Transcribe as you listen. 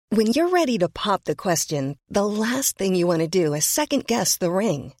When you're ready to pop the question, the last thing you want to do is second-guess the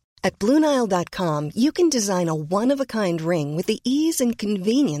ring. At BlueNile.com, you can design a one-of-a-kind ring with the ease and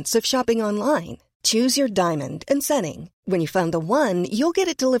convenience of shopping online. Choose your diamond and setting. When you find the one, you'll get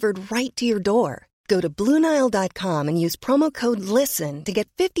it delivered right to your door. Go to BlueNile.com and use promo code LISTEN to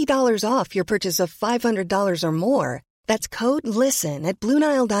get $50 off your purchase of $500 or more. That's code LISTEN at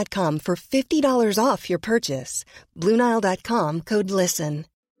BlueNile.com for $50 off your purchase. BlueNile.com, code LISTEN.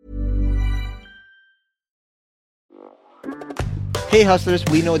 Hey hustlers,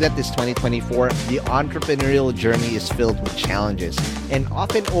 we know that this 2024, the entrepreneurial journey is filled with challenges. An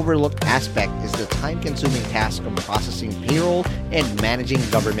often overlooked aspect is the time-consuming task of processing payroll and managing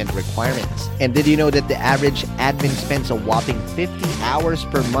government requirements. And did you know that the average admin spends a whopping 50 hours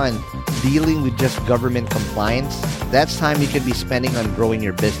per month dealing with just government compliance? That's time you could be spending on growing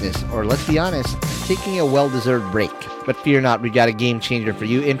your business, or let's be honest, taking a well-deserved break. But fear not, we got a game changer for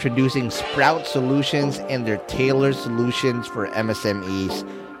you, introducing Sprout Solutions and their tailored solutions for MSMEs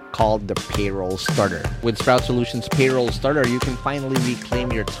called the Payroll Starter. With Sprout Solutions Payroll Starter, you can finally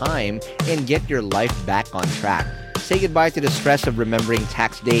reclaim your time and get your life back on track. Say goodbye to the stress of remembering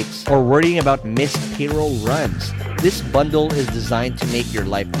tax dates or worrying about missed payroll runs. This bundle is designed to make your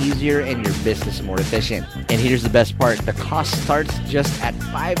life easier and your business more efficient. And here's the best part. The cost starts just at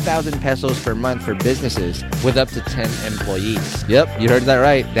 5,000 pesos per month for businesses with up to 10 employees. Yep, you heard that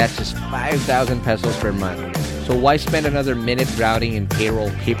right. That's just 5,000 pesos per month. So why spend another minute drowning in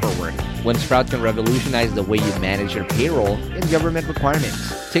payroll paperwork when Sprout can revolutionize the way you manage your payroll and government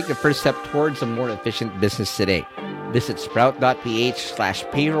requirements? Take the first step towards a more efficient business today. Visit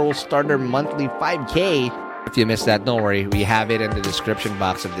sprout.ph/payroll starter monthly 5K. If you missed that, don't worry. We have it in the description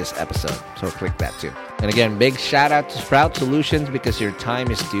box of this episode. So click that too. And again, big shout out to Sprout Solutions because your time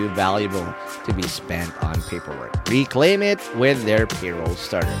is too valuable to be spent on paperwork. Reclaim it with their payroll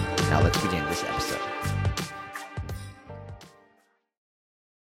starter. Now let's begin this episode.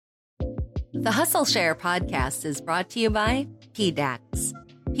 The Hustle Share podcast is brought to you by PDAX.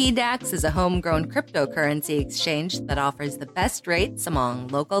 PDAX is a homegrown cryptocurrency exchange that offers the best rates among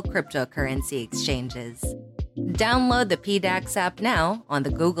local cryptocurrency exchanges. Download the PDAX app now on the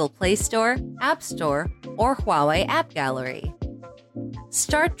Google Play Store, App Store, or Huawei App Gallery.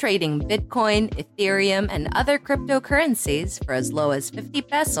 Start trading Bitcoin, Ethereum, and other cryptocurrencies for as low as 50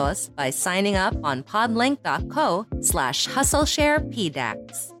 pesos by signing up on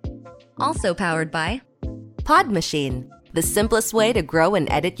podlink.co/hustlesharepdax. Also powered by Pod Machine, the simplest way to grow and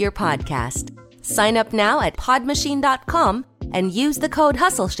edit your podcast. Sign up now at podmachine.com and use the code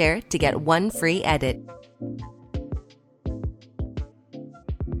HustleShare to get one free edit.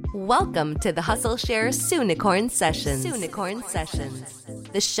 Welcome to the HustleShare Soonicorn Sessions.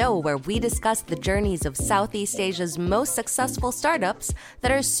 The show where we discuss the journeys of Southeast Asia's most successful startups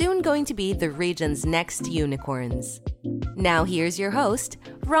that are soon going to be the region's next unicorns. Now here's your host,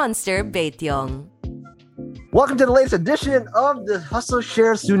 Ronster Baetiong. Welcome to the latest edition of the Hustle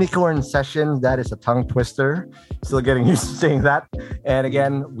Share Soonicorn Session. That is a tongue twister. Still getting used to saying that. And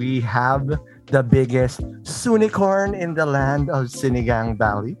again, we have the biggest Soonicorn in the land of Sinigang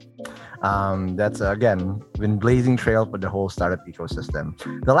Valley. That's, again, been blazing trail for the whole startup ecosystem.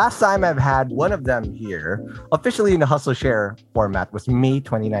 The last time I've had one of them here, officially in the Hustle Share format, was May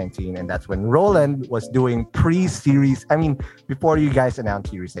 2019. And that's when Roland was doing pre-series. Before you guys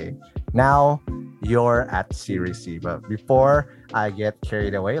announced Series A. Now, you're at Series C. But before I get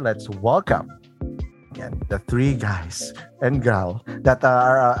carried away, let's welcome again the three guys and gal that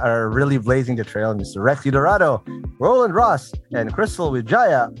are really blazing the trail. Mr. Rex Dorado, Roland Ross, and Crystal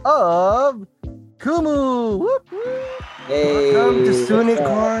Wijaya of Kumu. Whoop, whoop. Hey, welcome to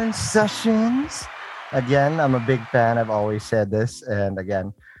Soonicorn Sessions. Again, I'm a big fan. I've always said this. And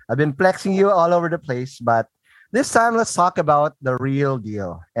again, I've been flexing you all over the place. But this time, let's talk about the real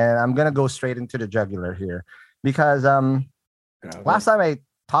deal. And I'm going to go straight into the jugular here. Because last time I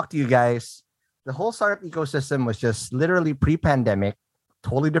talked to you guys, the whole startup ecosystem was just literally pre-pandemic,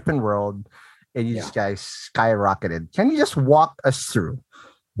 totally different world. And you guys skyrocketed. Can you just walk us through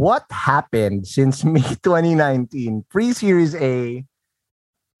what happened since May 2019, pre-Series A,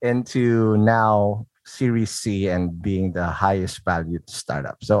 into now Series C and being the highest valued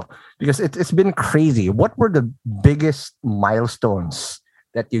startup? So, because it's been crazy. What were the biggest milestones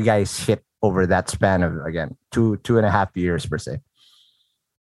that you guys hit over that span of, again, two and a half years per se?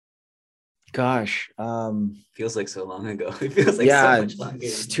 Gosh, feels like so long ago. It feels like so much longer.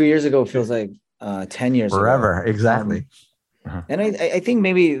 2 years ago feels like 10 years forever ago. Exactly. And I think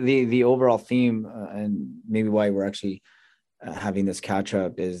maybe the overall theme and maybe why we're actually having this catch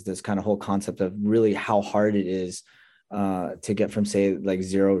up is this kind of whole concept of really how hard it is to get from say like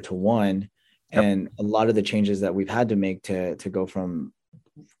 0 to 1. Yep. And a lot of the changes that we've had to make to go from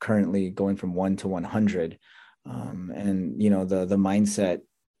currently going from 1 to 100, and the mindset,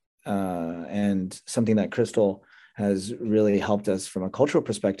 and something that Crystal has really helped us from a cultural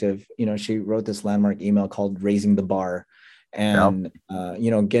perspective. She wrote this landmark email called Raising the Bar, and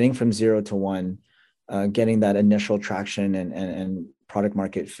getting from 0 to 1, getting that initial traction and product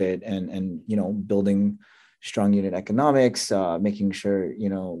market fit, and building strong unit economics, making sure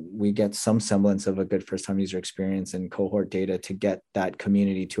we get some semblance of a good first time user experience and cohort data to get that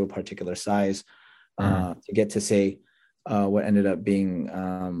community to a particular size, to get to say what ended up being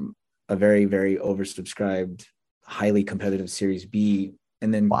a very, very oversubscribed, highly competitive Series B,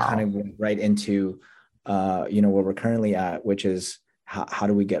 and then kind of went right into where we're currently at, which is how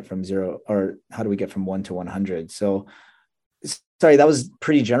do we get from 1 to 100? So sorry, that was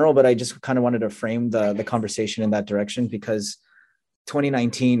pretty general, but I just kind of wanted to frame the conversation in that direction, because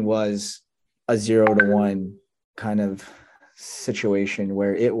 2019 was a 0 to 1 kind of situation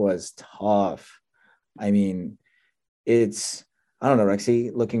where it was tough. I mean, I don't know,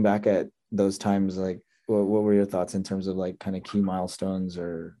 Rexy, looking back at those times, like what were your thoughts in terms of like kind of key milestones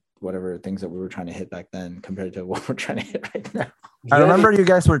or whatever things that we were trying to hit back then compared to what we're trying to hit right now? I remember you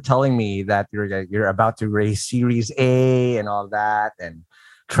guys were telling me that you're about to raise Series A and all that, and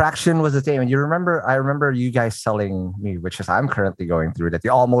traction was the same. And I remember you guys telling me, which is I'm currently going through, that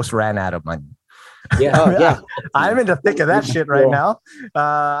you almost ran out of money. Yeah, I'm in the thick of that shit right now.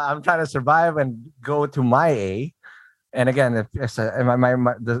 I'm trying to survive and go to my A. And again,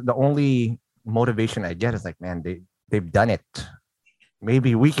 the only motivation I get is like, man, they've done it.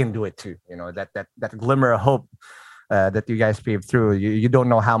 Maybe we can do it too. That glimmer of hope that you guys paved through. You don't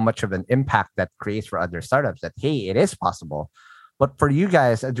know how much of an impact that creates for other startups, that, hey, it is possible. But for you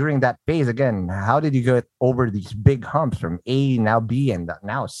guys during that phase, again, how did you get over these big humps from A, now B, and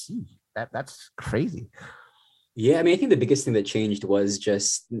now C? That's crazy. Yeah, I mean, I think the biggest thing that changed was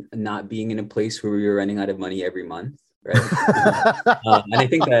just not being in a place where we were running out of money every month. Right. And I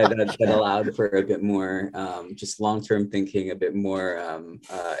think that allowed for a bit more just long-term thinking, a bit more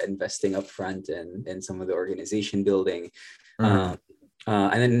investing upfront in some of the organization building. And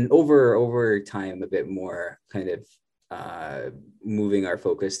then over time, a bit more kind of moving our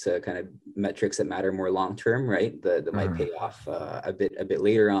focus to kind of metrics that matter more long-term, right? That might pay off a bit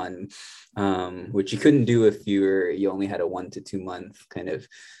later on, which you couldn't do if you only had a 1 to 2 month kind of.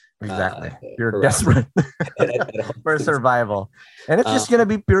 Exactly. You're desperate for survival. And it's just going to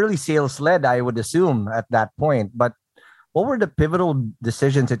be purely sales led, I would assume, at that point. But what were the pivotal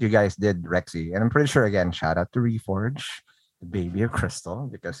decisions that you guys did, Rexy? And I'm pretty sure, again, shout out to Reforge, the baby of Crystal,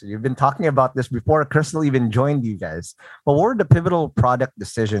 because you've been talking about this before Crystal even joined you guys. But what were the pivotal product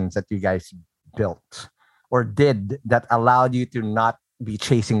decisions that you guys built or did that allowed you to not be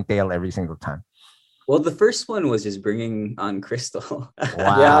chasing tail every single time? Well, the first one was just bringing on Crystal. Wow.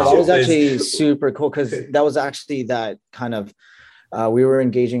 Yeah, that was actually super cool, because that was actually that kind of, we were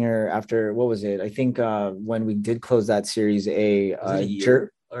engaging her after, what was it? I think when we did close that Series A.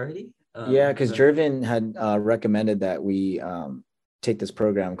 Already? Yeah, because Jervin had recommended that we take this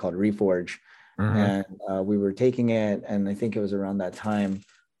program called Reforge. And we were taking it, and I think it was around that time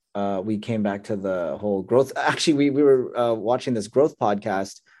we came back to the whole growth. Actually, we were watching this growth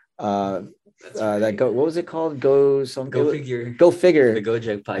podcast. Right. What was it called? Go Figure. The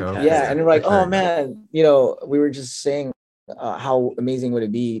Gojek podcast. Yeah, and we're like, oh man, we were just saying how amazing would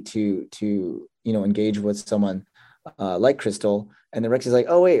it be to engage with someone like Crystal, and then Rex is like,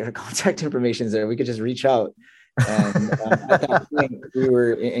 oh wait, her contact information is there. We could just reach out. And at that point, we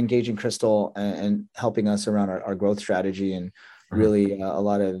were engaging Crystal and helping us around our growth strategy, and really a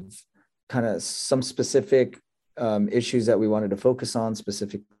lot of kind of some specific issues that we wanted to focus on,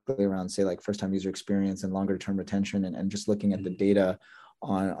 specifically around, say, like first-time user experience and longer-term retention, and just looking at the data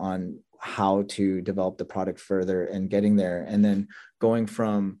on how to develop the product further and getting there. And then going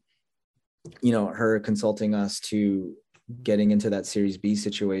from, her consulting us to getting into that Series B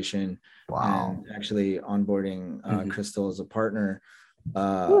situation. Wow. And actually onboarding Crystal as a partner.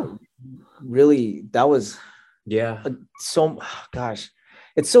 Really, that was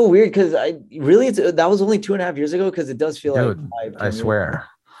it's so weird, because that was only 2.5 years ago, because it does feel like I swear.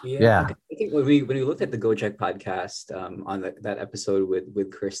 Yeah. I think when we looked at the Gojek podcast on that episode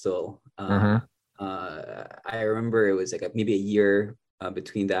with Crystal, I remember it was like maybe a year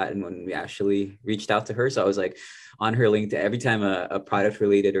between that and when we actually reached out to her. So I was like on her LinkedIn, every time a product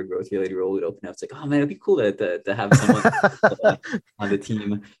related or growth related role would open up, it's like, oh man, it'd be cool to have someone on the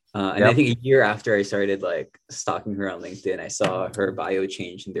team. And I think a year after I started like stalking her on LinkedIn, I saw her bio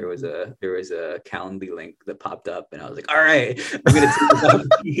change, and there was a Calendly link that popped up, and I was like, all right, I'm gonna take this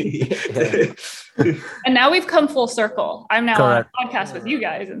opportunity. And now we've come full circle. I'm now on a podcast with you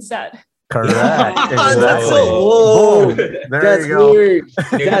guys instead. Correct. Exactly. That's so there you go. Weird.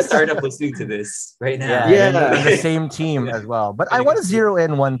 You're gonna start up listening to this right now. Yeah. The same team as well. But I want to zero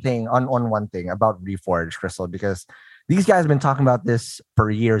in one thing on one thing about Reforge, Crystal, because these guys have been talking about this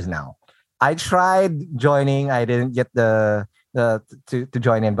for years now. I tried joining. I didn't get to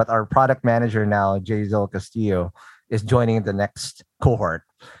join in, but our product manager now, Jazel Castillo, is joining the next cohort.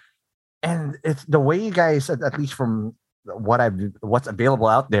 And it's the way you guys, at least from what's available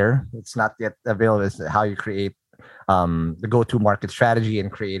out there, it's not yet available, is how you create the go-to market strategy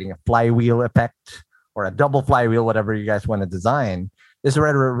and creating a flywheel effect or a double flywheel, whatever you guys want to design, is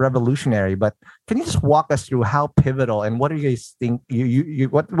rather revolutionary. But can you just walk us through how pivotal and what do you guys think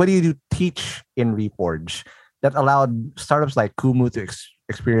what do you teach in Reforge that allowed startups like Kumu to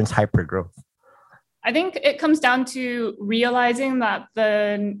experience hyper growth? I think it comes down to realizing that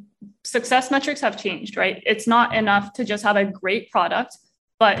the success metrics have changed, right? It's not enough to just have a great product,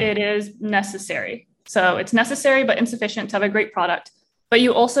 but it is necessary. So it's necessary, but insufficient to have a great product. But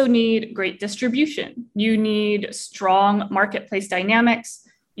you also need great distribution. You need strong marketplace dynamics.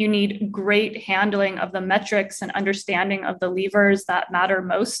 You need great handling of the metrics and understanding of the levers that matter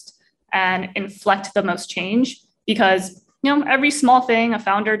most and inflect the most change, because every small thing a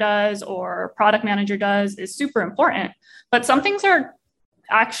founder does or a product manager does is super important, but some things are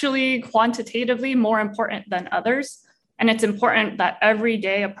actually quantitatively more important than others. And it's important that every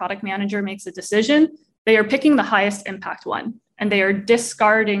day a product manager makes a decision, they are picking the highest impact one, and they are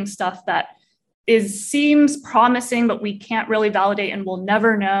discarding stuff that seems promising, but we can't really validate and we'll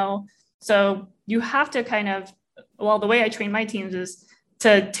never know. So you have to the way I train my teams is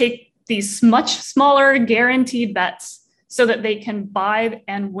to take these much smaller guaranteed bets so that they can buy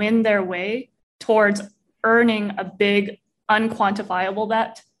and win their way towards earning a big unquantifiable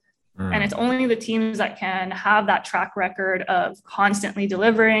bet. And it's only the teams that can have that track record of constantly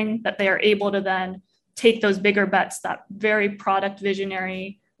delivering that they are able to then take those bigger bets, that very product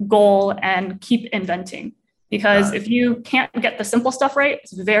visionary goal, and keep inventing. Because if you can't get the simple stuff right,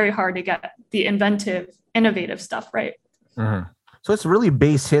 it's very hard to get the innovative stuff right. Mm-hmm. So it's really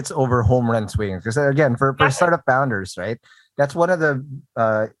base hits over home run swings. Because again, for startup founders, right? That's one of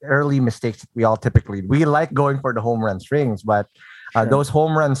the early mistakes that we all we like going for the home run swings, but those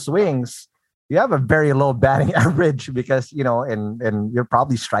home run swings, you have a very low batting average because, and you're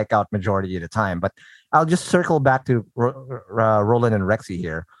probably strikeout majority of the time. But I'll just circle back to Roland and Rexy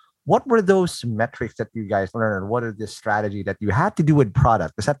here. What were those metrics that you guys learned? What is this strategy that you had to do with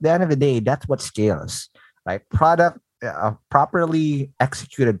product? Because at the end of the day, that's what scales, right? Product, a properly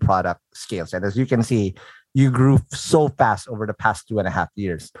executed product scales. And as you can see, you grew so fast over the past 2.5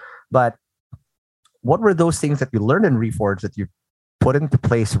 years. But what were those things that you learned in Reforge that you put into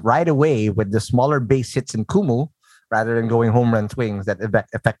place right away with the smaller base hits in Kumu rather than going home run swings that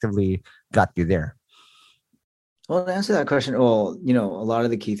effectively got you there? Well, to answer that question, a lot of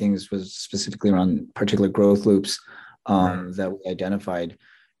the key things was specifically around particular growth loops that we identified.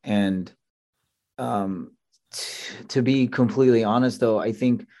 And to be completely honest, though, I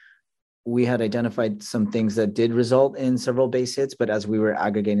think we had identified some things that did result in several base hits, but as we were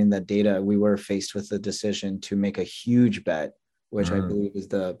aggregating that data, we were faced with the decision to make a huge bet, which I believe is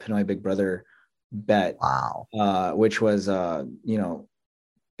the Pinoy Big Brother bet. Wow. Which was,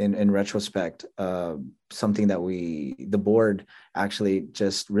 in retrospect, something that the board actually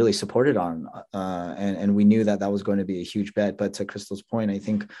just really supported on. And we knew that was going to be a huge bet. But to Crystal's point, I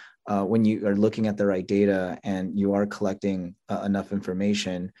think when you are looking at the right data and you are collecting enough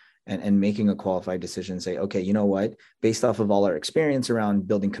information and making a qualified decision, say, okay, you know what, based off of all our experience around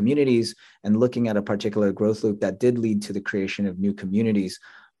building communities and looking at a particular growth loop that did lead to the creation of new communities,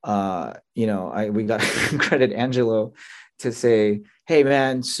 we got credit Angelo to say, hey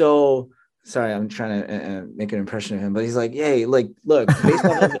man, so sorry, I'm trying to make an impression of him, but he's like, hey, look, based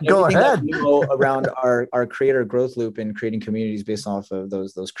off of everything that we know around our creator growth loop and creating communities based off of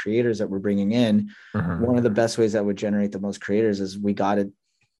those creators that we're bringing in, one of the best ways that would generate the most creators is we got to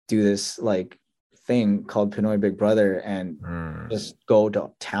do this thing called Pinoy Big Brother and just go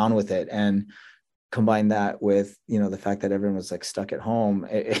to town with it, and combine that with the fact that everyone was stuck at home.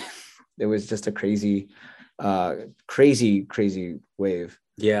 It was just a crazy wave.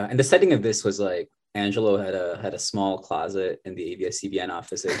 Yeah, and the setting of this was Angelo had a small closet in the ABS CBN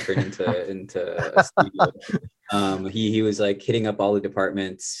office that turned into a studio. He was hitting up all the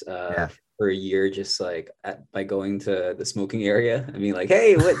departments for a year, just like by going to the smoking area. I mean, like,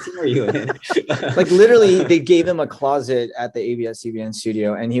 hey, what team are you in? Like literally, they gave him a closet at the ABS CBN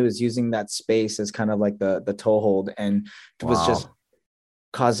studio, and he was using that space as kind of like the toehold, and it was just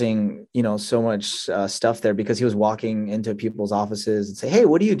causing, you know, so much stuff there, because he was walking into people's offices and say, hey,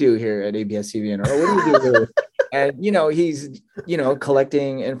 what do you do here at ABS CBN? Or what do you do here? And, you know, he's, you know,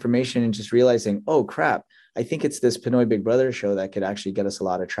 collecting information and just realizing, oh crap, I think it's this Pinoy Big Brother show that could actually get us a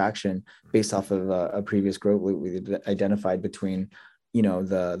lot of traction based off of a previous group we identified between, you know,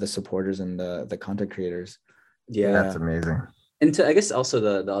 the supporters and the content creators. Yeah, that's amazing. And I guess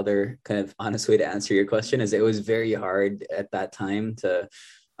also the other kind of honest way to answer your question is it was very hard at that time to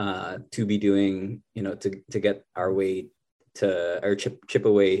be doing, you know, to get our way to, or chip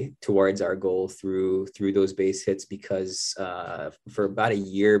away towards our goal through those base hits, because for about a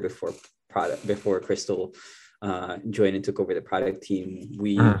year before Crystal joined and took over the product team,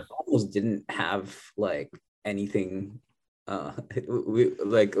 we almost didn't have like anything.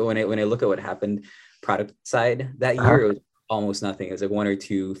 Like when I look at what happened product side that year, it was almost nothing. It was like one or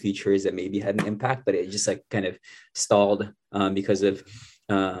two features that maybe had an impact, but it just like kind of stalled because of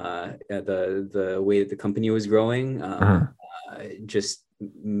the way that the company was growing. Just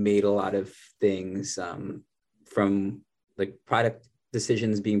made a lot of things from like product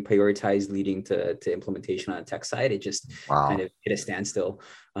decisions being prioritized leading to implementation on the tech side. It just kind of hit a standstill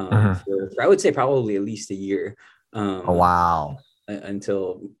for I would say probably at least a year.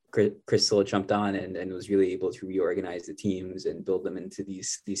 Until Crystal jumped on and was really able to reorganize the teams and build them into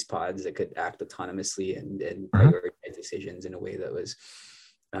these pods that could act autonomously and prioritize decisions in a way that was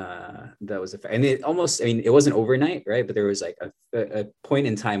and it almost, I mean, it wasn't overnight, right? But there was like a point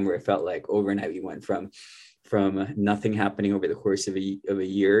in time where it felt like overnight we went from nothing happening over the course of a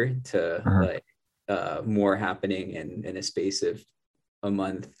year to like more happening in a space of a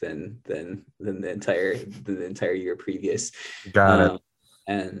month than the entire year previous. Got it.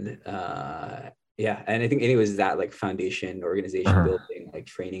 And and I think it was that like foundation, organization building, like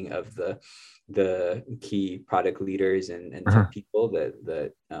training of the key product leaders and tech people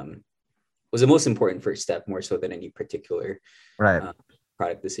that was the most important first step, more so than any particular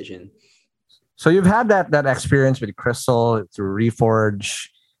product decision. So you've had that experience with Crystal through Reforge.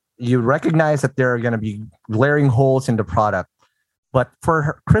 You recognize that there are going to be glaring holes in the product, but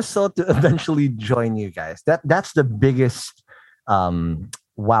for Crystal to eventually join you guys, that's the biggest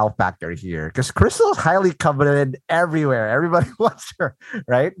wow factor here, because Crystal is highly coveted everywhere. Everybody wants her,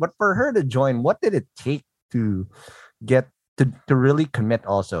 right? But for her to join, what did it take to get to really commit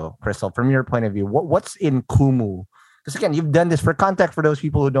also, Crystal, from your point of view? What's in Kumu? Because again, you've done this, for context for those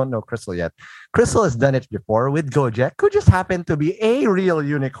people who don't know Crystal yet. Crystal has done it before with Gojek, who just happened to be a real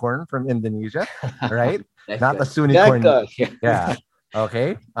unicorn from Indonesia, right? Not a Sunicorn. Yeah.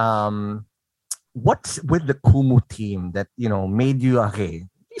 Okay. What's with the Kumu team that, you know, made you, okay,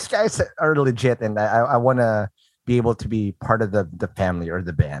 these guys are legit and I want to be able to be part of the family or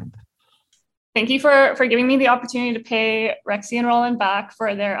the band? Thank you for giving me the opportunity to pay Rexy and Roland back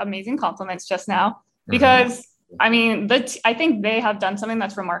for their amazing compliments just now, because I mean, I think they have done something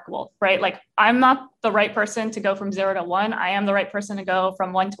that's remarkable, right? Like, I'm not the right person to go from 0 to 1. I am the right person to go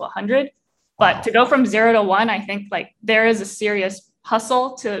from 1 to 100. But to go from 0 to 1, I think like there is a serious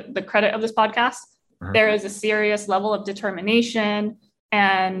hustle, to the credit of this podcast. There is a serious level of determination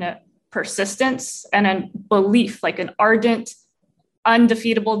and persistence and a belief, like an ardent,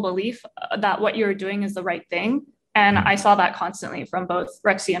 undefeatable belief that what you're doing is the right thing. And I saw that constantly from both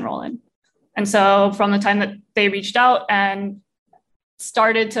Rexy and Roland. And so from the time that they reached out and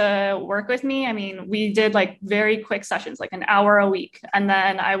started to work with me, I mean, we did like very quick sessions, like an hour a week. And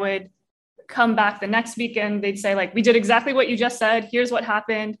then I would come back the next week and they'd say like, we did exactly what you just said. Here's what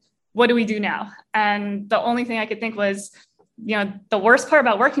happened. What do we do now? And the only thing I could think was, you know, the worst part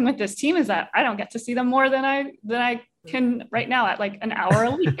about working with this team is that I don't get to see them more than I can right now at like an hour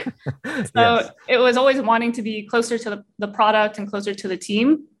a week. So it was always wanting to be closer to the product and closer to the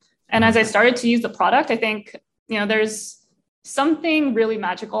team. And as I started to use the product, I think, you know, there's something really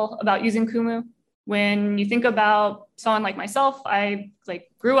magical about using Kumu. When you think about someone like myself, I like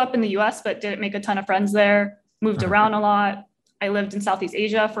grew up in the US, but didn't make a ton of friends there, moved around a lot. I lived in Southeast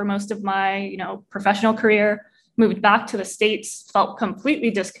Asia for most of my, you know, professional career, moved back to the States, felt completely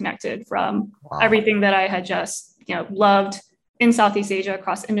disconnected from everything that I had just, you know, loved in Southeast Asia,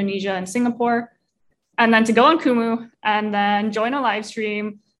 across Indonesia and Singapore. And then to go on Kumu and then join a live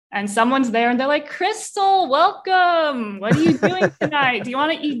stream, and someone's there and they're like, Crystal, welcome. What are you doing tonight? Do you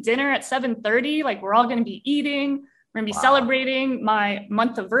want to eat dinner at 7:30? Like, we're all going to be eating. We're going to be celebrating my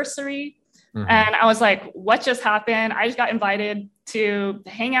month anniversary. And I was like, what just happened? I just got invited to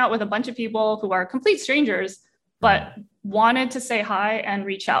hang out with a bunch of people who are complete strangers, but wanted to say hi and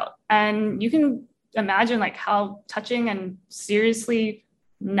reach out. And you can imagine like how touching and seriously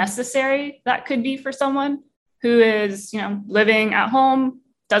necessary that could be for someone who is, living at home,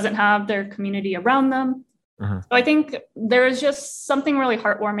 doesn't have their community around them. So I think there is just something really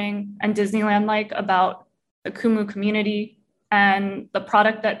heartwarming and Disneyland-like about the Kumu community and the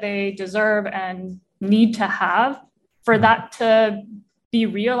product that they deserve and need to have for that to be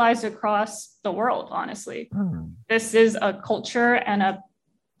realized across the world, honestly. This is a culture and a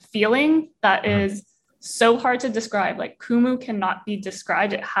feeling that is so hard to describe. Like Kumu cannot be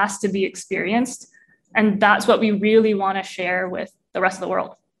described. It has to be experienced. And that's what we really want to share with the rest of the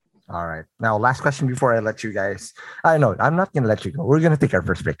world. All right. Now, last question before I let you guys. I know I'm not going to let you go. We're going to take our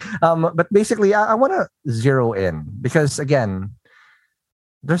first break. But basically, I want to zero in because, again,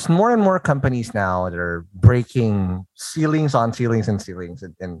 there's more and more companies now that are breaking ceilings on ceilings and ceilings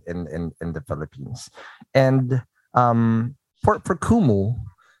in the Philippines. And for Kumu,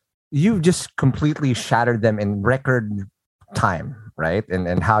 you've just completely shattered them in record time, right?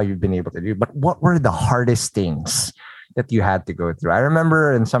 And how you've been able to do. But what were the hardest things that you had to go through? I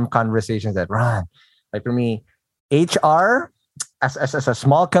remember in some conversations that Ron, like for me, HR as a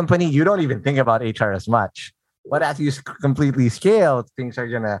small company, you don't even think about HR as much. But as you completely scale, things are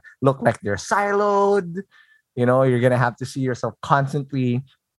gonna look like they're siloed. You're gonna have to see yourself constantly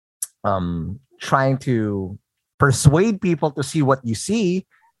trying to persuade people to see what you see,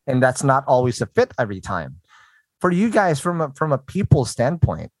 and that's not always a fit every time. For you guys, from a people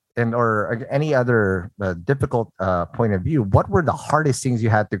standpoint, or any other difficult point of view, what were the hardest things you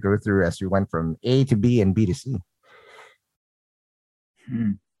had to go through as you went from A to B and B to C?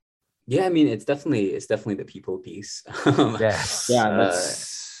 Yeah, I mean, it's definitely the people piece. Yes. Yeah.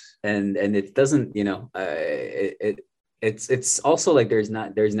 And it doesn't, it's also like there's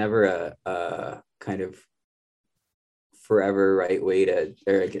never a kind of forever right way to,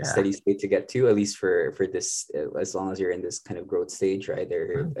 or like a steady state to get to, at least for this, as long as you're in this kind of growth stage, right?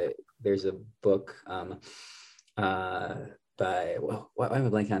 There's a book by, why am I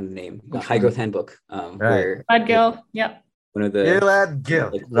blanking on the name? The High Growth Handbook. Where Brad Gill, one of the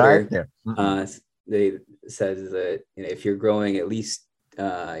Gill, right there. They says that if you're growing at least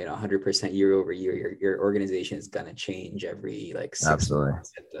 100% year over year, your organization is gonna change every like 6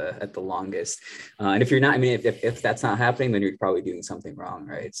 months at the longest. And if you're not, I mean, if that's not happening, then you're probably doing something wrong,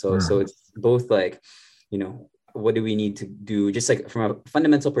 right? So it's both like, what do we need to do? Just like from a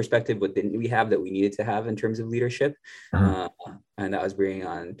fundamental perspective, what didn't we have that we needed to have in terms of leadership? And that was bringing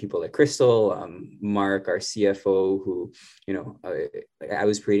on people like Crystal, Mark, our CFO, who, I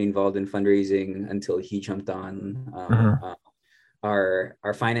was pretty involved in fundraising until he jumped on. Our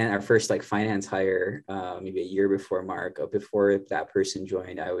first like finance hire, maybe a year before Mark. Before that person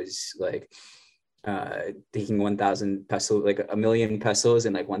joined, I was like taking 1,000 peso, like 1,000,000 pesos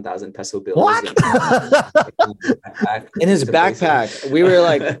and like 1,000 peso bills. What? In his backpack. We were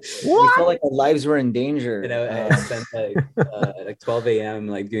like, we felt like our lives were in danger. I spent like 12 a.m.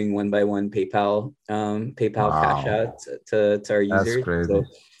 like doing one by one PayPal cash out to our users.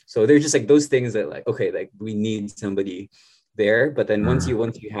 So there's just like those things that like, okay, like we need somebody there, but then once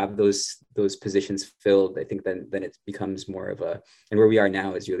you have those positions filled, I think then it becomes more of a, and where we are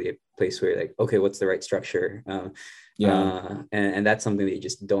now is really a place where like, okay, what's the right structure? And that's something that you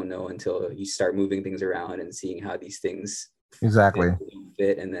just don't know until you start moving things around and seeing how these things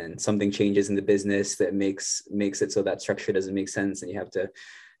fit, and then something changes in the business that makes it so that structure doesn't make sense, and you have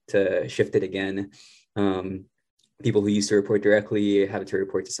to shift it again. People who used to report directly have to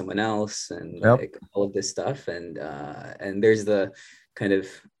report to someone else, and like all of this stuff. And there's the kind of,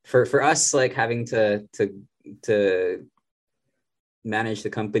 for us, like having to manage the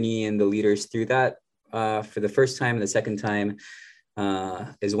company and the leaders through that for the first time and the second time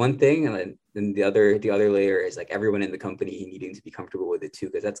is one thing. And then the other layer is like everyone in the company needing to be comfortable with it too,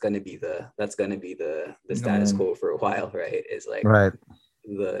 because that's going to be the status quo for a while, right? Is like,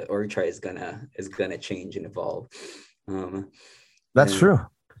 the org chart is gonna change and evolve. That's true.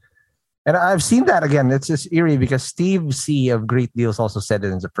 And I've seen that again. It's just eerie because Steve C of Great Deals also said it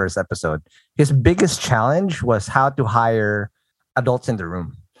in the first episode. His biggest challenge was how to hire adults in the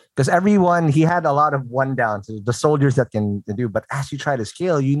room. Because he had a lot of one downs, the soldiers that can do. But as you try to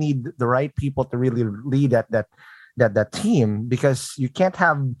scale, you need the right people to really lead that team, because you can't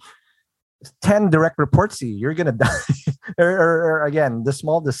have 10 direct reports to you. You're gonna die. or again, the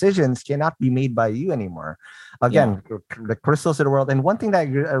small decisions cannot be made by you anymore. Again, the Crystals of the world. And one thing that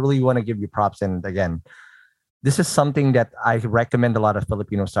I really want to give you props, and again, this is something that I recommend a lot of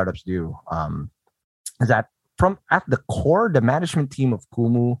Filipino startups do. Is that from at the core, the management team of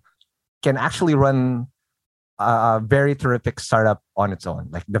Kumu can actually run a very terrific startup on its own,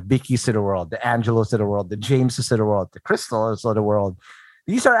 like the Vickies of the world, the Angelos of the world, the Jameses of the world, the Crystals of the world.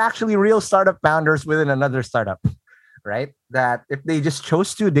 These are actually real startup founders within another startup, right? That if they just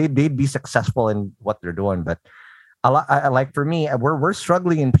chose to, they'd be successful in what they're doing. But like for me, we're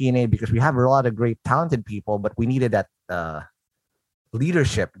struggling in P&A because we have a lot of great talented people, but we needed that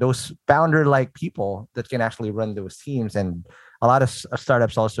leadership, those founder-like people that can actually run those teams. And a lot of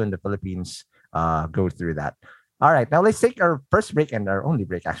startups also in the Philippines go through that. All right, now let's take our first break and our only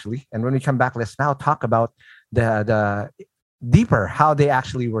break actually. And when we come back, let's now talk about the deeper how they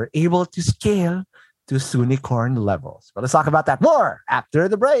actually were able to scale to unicorn levels. But let's talk about that more after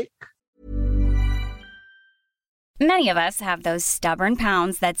the break. Many of us have those stubborn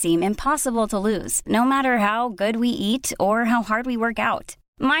pounds that seem impossible to lose, no matter how good we eat or how hard we work out.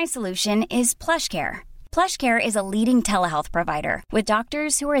 My solution is PlushCare. PlushCare is a leading telehealth provider with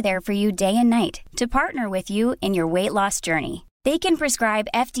doctors who are there for you day and night to partner with you in your weight loss journey. They can prescribe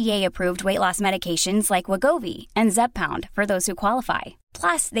FDA-approved weight loss medications like Wegovy and Zepbound for those who qualify.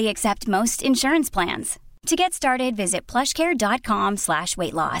 Plus, they accept most insurance plans. To get started, visit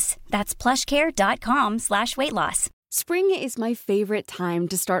plushcare.com/weightloss. That's plushcare.com/weightloss. Spring is my favorite time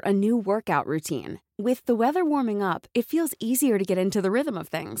to start a new workout routine. With the weather warming up, it feels easier to get into the rhythm of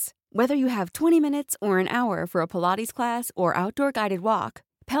things. Whether you have 20 minutes or an hour for a Pilates class or outdoor guided walk,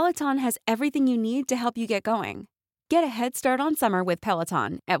 Peloton has everything you need to help you get going. Get a head start on summer with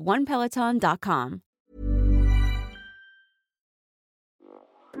Peloton at onepeloton.com.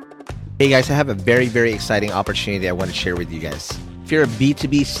 Hey guys, I have a very, very exciting opportunity I want to share with you guys. If you're a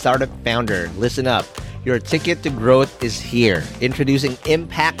B2B startup founder, listen up. Your ticket to growth is here. Introducing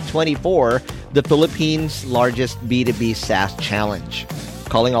Impact 24, the Philippines' largest B2B SaaS challenge.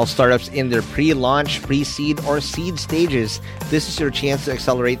 Calling all startups in their pre-launch, pre-seed, or seed stages, this is your chance to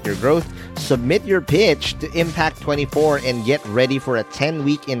accelerate your growth. Submit your pitch to Impact 24 and get ready for a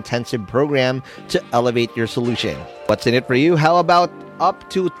 10-week intensive program to elevate your solution. What's in it for you? How about up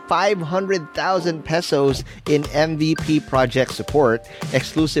to 500,000 pesos in MVP project support,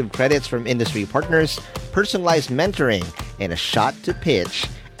 exclusive credits from industry partners, personalized mentoring, and a shot to pitch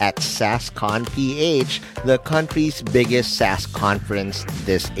at SaaSCon PH, the country's biggest SaaS conference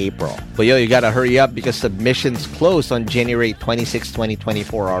this April. But you gotta hurry up because submissions close on January 26,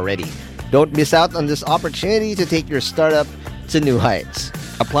 2024 already. Don't miss out on this opportunity to take your startup to new heights.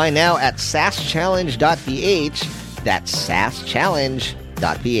 Apply now at SaaSchallenge.ph. That's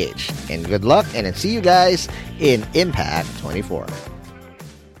SaaSchallenge.ph. And good luck, and I'll see you guys in Impact 24.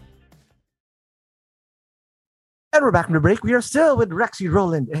 And we're back from the break. We are still with Rexy,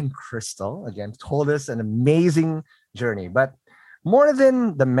 Roland, and Crystal. Again, told us an amazing journey. But more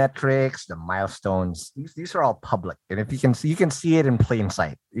than the metrics, the milestones, these are all public. And if you can see it in plain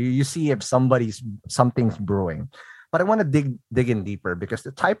sight. You see if something's brewing. But I want to dig in deeper because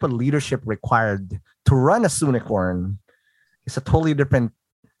the type of leadership required to run a unicorn is a totally different.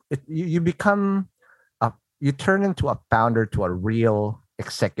 You turn into a founder to a real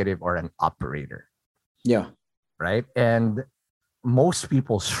executive or an operator. Yeah. Right. And most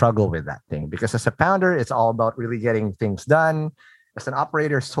people struggle with that thing because as a founder, it's all about really getting things done. As an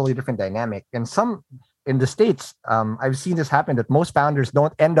operator, it's totally different dynamic. And some in the States, I've seen this happen that most founders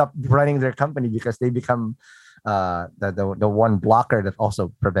don't end up running their company because they become the one blocker that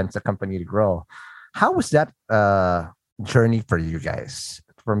also prevents a company to grow. How was that journey for you guys?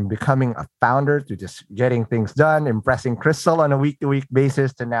 From becoming a founder to just getting things done, impressing Crystal on a week-to-week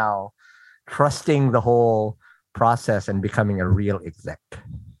basis to now trusting the whole process and becoming a real exec?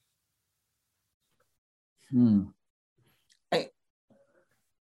 I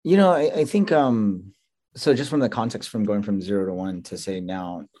think so just from the context from going from 0 to 1 to say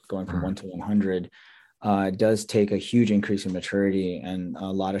now going from 1 to 100 does take a huge increase in maturity and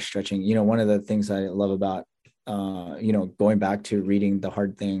a lot of stretching. One of the things I love about going back to reading The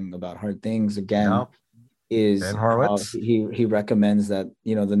Hard Thing About Hard Things again is how he recommends that,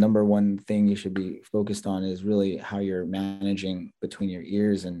 the number one thing you should be focused on is really how you're managing between your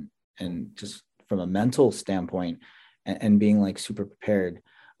ears and just from a mental standpoint and being like super prepared.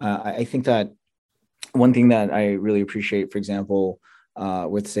 I think that one thing that I really appreciate, for example,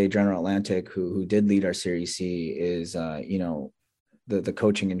 with say General Atlantic, who did lead our Series C is, the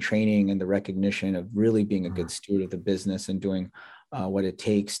coaching and training and the recognition of really being a good steward of the business and doing what it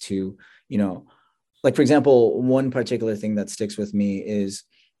takes to, like, for example, one particular thing that sticks with me is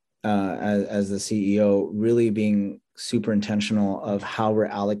as the CEO, really being super intentional of how we're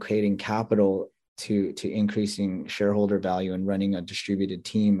allocating capital to increasing shareholder value and running a distributed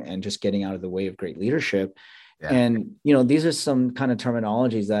team and just getting out of the way of great leadership. Yeah. And, these are some kind of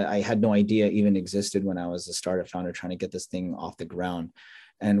terminologies that I had no idea even existed when I was a startup founder trying to get this thing off the ground.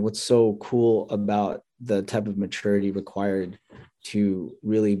 And what's so cool about the type of maturity required to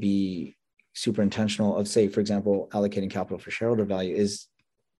really be super intentional of, say, for example, allocating capital for shareholder value is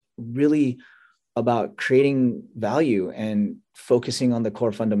really about creating value and focusing on the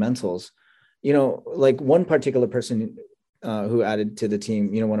core fundamentals. Like one particular person who added to the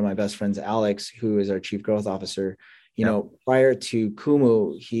team, one of my best friends, Alex, who is our chief growth officer, prior to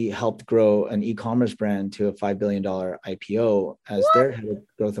Kumu, he helped grow an e-commerce brand to a $5 billion IPO as their head of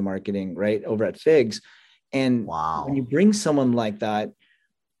growth and marketing, right, over at Figs. And when you bring someone like that,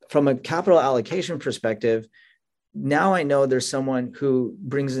 from a capital allocation perspective, now I know there's someone who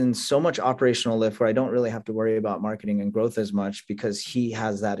brings in so much operational lift where I don't really have to worry about marketing and growth as much, because he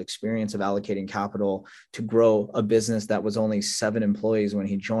has that experience of allocating capital to grow a business that was only 7 employees when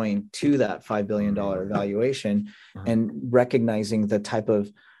he joined to that $5 billion valuation, and recognizing the type of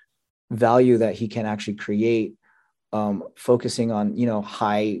value that he can actually create, focusing on,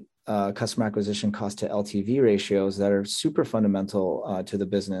 high customer acquisition cost to LTV ratios that are super fundamental to the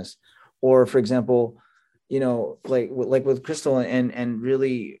business. Or, for example, like with Crystal, and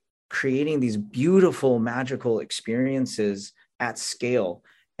really creating these beautiful, magical experiences at scale,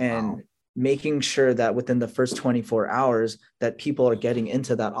 and making sure that within the first 24 hours that people are getting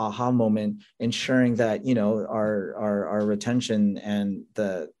into that aha moment, ensuring that, our retention and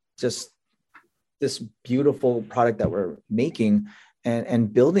just this beautiful product that we're making,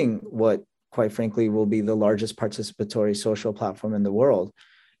 and building what, quite frankly, will be the largest participatory social platform in the world.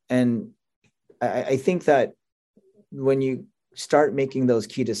 And I think that when you start making those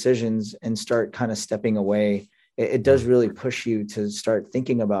key decisions and start kind of stepping away, it does really push you to start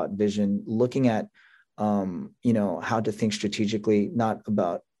thinking about vision, looking at, how to think strategically, not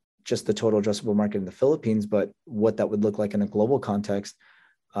about just the total addressable market in the Philippines, but what that would look like in a global context.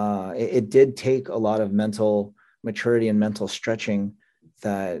 It did take a lot of mental maturity and mental stretching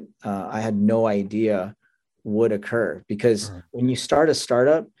that I had no idea would occur, because when you start a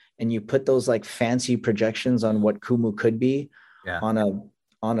startup and you put those like fancy projections on what Kumu could be on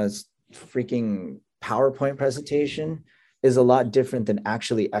a freaking PowerPoint presentation, is a lot different than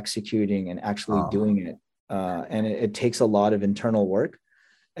actually executing and actually doing it. And it takes a lot of internal work.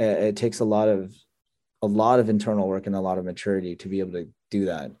 It takes a lot of internal work and a lot of maturity to be able to do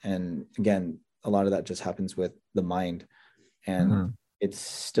that. And again, a lot of that just happens with the mind, and it's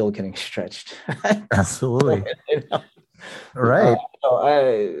still getting stretched. Absolutely. Right.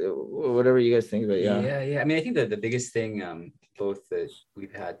 Whatever you guys think, but yeah. I mean, I think that the biggest thing, both that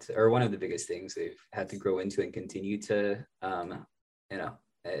we've had to, or one of the biggest things we've had to grow into and continue to,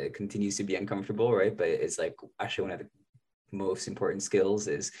 it continues to be uncomfortable, right? But it's like actually one of the most important skills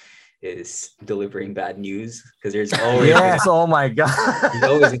is delivering bad news, because there's always oh my god, there's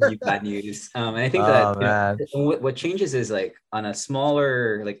always gonna be bad news. And I think that what changes is like on a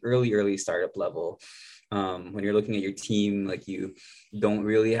smaller, like early startup level. When you're looking at your team, like you don't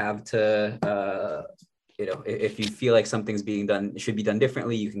really have to, if you feel like something's being done, it should be done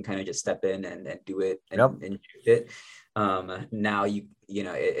differently, you can kind of just step in and do it and shift it. Now you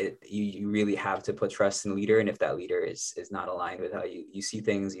really have to put trust in the leader, and if that leader is not aligned with how you see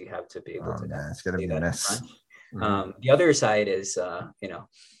things, you have to be able to. It's gonna be a mess. The other side is,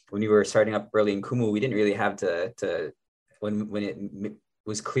 when we were starting up early in Kumu, we didn't really have to when it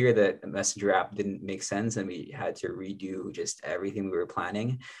was clear that a messenger app didn't make sense and we had to redo just everything we were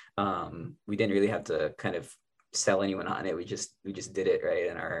planning. We didn't really have to kind of sell anyone on it. We just did it, right?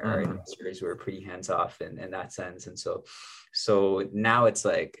 And our investors were pretty hands off in that sense. And so now it's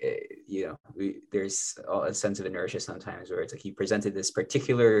like, there's a sense of inertia sometimes where it's like you presented this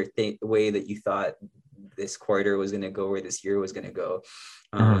particular way that you thought this quarter was going to go or this year was going to go.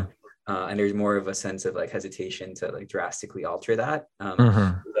 And there's more of a sense of like hesitation to like drastically alter that.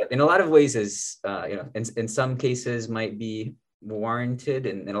 But in a lot of ways is, in some cases might be warranted,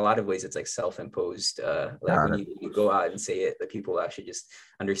 and in a lot of ways it's like self-imposed. Like when you go out and say it, that people actually just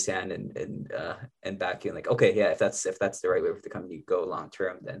understand and back in, like, okay, yeah, if that's the right way for the company to go long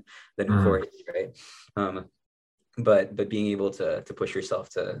term, then of course, right? But being able to push yourself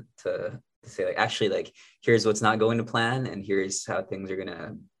to say like, actually, like, here's what's not going to plan, and here's how things are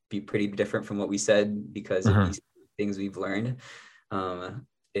gonna be pretty different from what we said because of these things we've learned,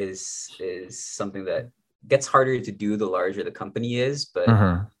 is something that gets harder to do the larger the company is, but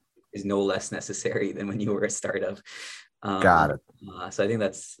is no less necessary than when you were a startup. Got it. So I think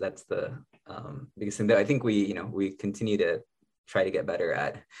that's the biggest thing that I think we continue to try to get better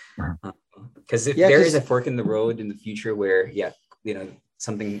at. Because if there is a fork in the road in the future where,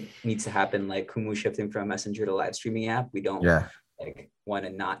 something needs to happen, like Kumu shifting from Messenger to live streaming app, we don't want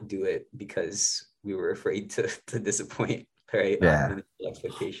to not do it because we were afraid to disappoint, right?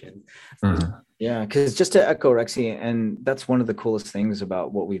 Expectation. Yeah, because just to echo Rexy, and that's one of the coolest things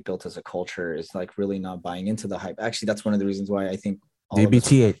about what we've built as a culture is like really not buying into the hype. Actually, that's one of the reasons why I think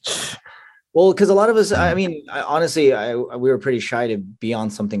DBTH. Well, because a lot of us, I mean, honestly, we were pretty shy to be on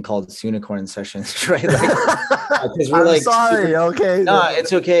something called Unicorn Sessions, right? Because we're sorry, okay. No,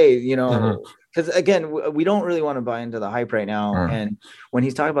 it's okay, because again, we don't really want to buy into the hype right now. And when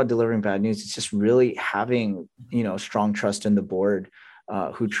he's talking about delivering bad news, it's just really having, strong trust in the board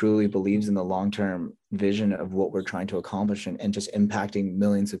who truly believes in the long-term vision of what we're trying to accomplish and just impacting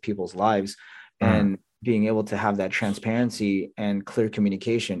millions of people's lives. And being able to have that transparency and clear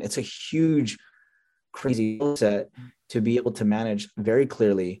communication. It's a huge, crazy set to be able to manage very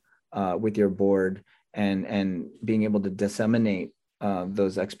clearly with your board and being able to disseminate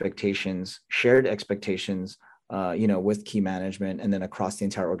those expectations, shared expectations, with key management and then across the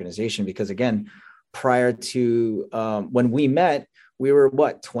entire organization. Because again, prior to when we met, we were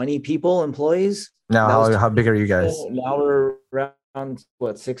 20 people, employees? Now, how big are you guys? Now we're around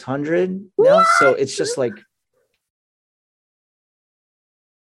 600 now. So it's just like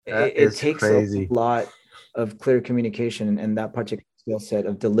it takes crazy. A lot of clear communication and that particular skill set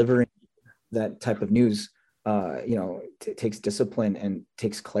of delivering that type of news. Takes discipline and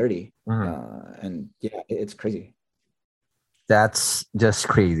takes clarity. And it's crazy. That's just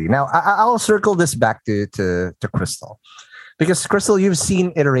crazy. Now I'll circle this back to Crystal. Because Crystal, you've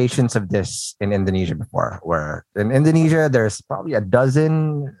seen iterations of this in Indonesia before, where in Indonesia, there's probably a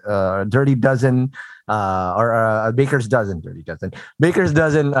dozen, dirty dozen, or a baker's dozen, dirty dozen, baker's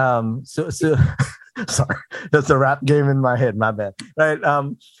dozen. So sorry, that's a rap game in my head. My bad. Right.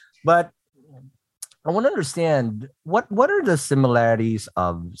 But I want to understand what are the similarities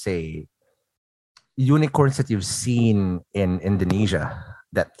of, say, unicorns that you've seen in Indonesia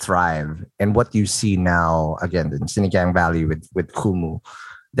that thrive and what you see now again in Sinigang Valley with Kumu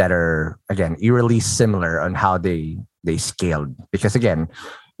that are again eerily similar on how they scaled, because again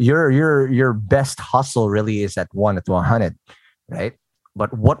your best hustle really is at 1 to 100, right?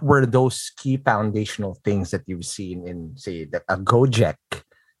 But what were those key foundational things that you've seen in, say, a Gojek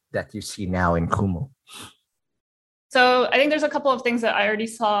that you see now in Kumu? So I think there's a couple of things that I already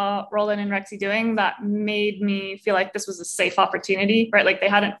saw Roland and Rexy doing that made me feel like this was a safe opportunity, right? Like they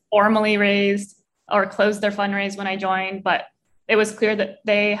hadn't formally raised or closed their fundraise when I joined, but it was clear that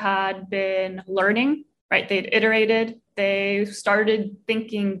they had been learning, right? They'd iterated, they started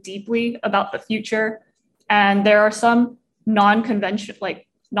thinking deeply about the future. And there are some non-conventional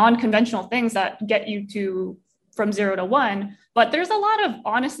things that get you from 0 to 1. But there's a lot of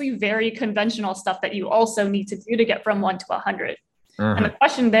honestly very conventional stuff that you also need to do to get from 1 to 100. And the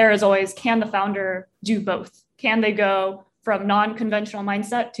question there is always, can the founder do both? Can they go from non-conventional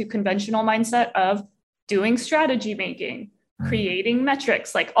mindset to conventional mindset of doing strategy making, creating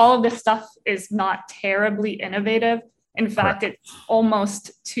metrics? Like all of this stuff is not terribly innovative. In fact, it's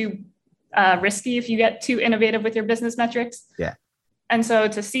almost too risky if you get too innovative with your business metrics. Yeah. And so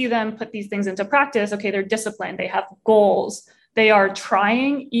to see them put these things into practice, okay, they're disciplined, they have goals. They are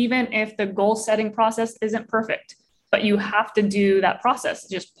trying, even if the goal setting process isn't perfect, but you have to do that process.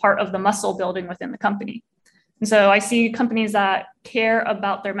 It's just part of the muscle building within the company. And so I see companies that care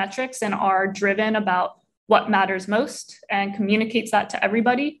about their metrics and are driven about what matters most and communicates that to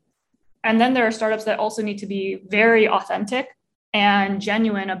everybody. And then there are startups that also need to be very authentic and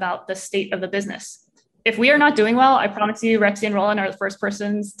genuine about the state of the business. If we are not doing well, I promise you, Rexy and Roland are the first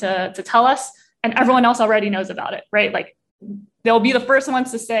persons to tell us, and everyone else already knows about it, right? Like they'll be the first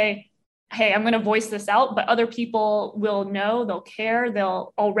ones to say, hey, I'm going to voice this out, but other people will know, they'll care,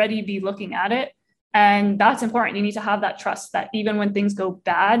 they'll already be looking at it. And that's important. You need to have that trust that even when things go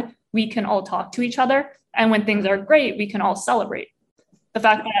bad, we can all talk to each other. And when things are great, we can all celebrate. The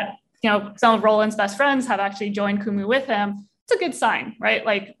fact that, some of Roland's best friends have actually joined Kumu with him, it's a good sign, right?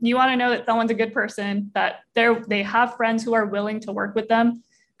 Like you want to know that someone's a good person, that they have friends who are willing to work with them.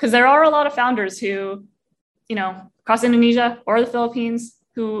 Because there are a lot of founders who, across Indonesia or the Philippines,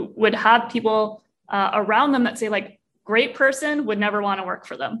 who would have people around them that say like, great person, would never want to work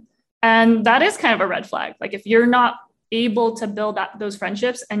for them. And that is kind of a red flag. Like if you're not able to build those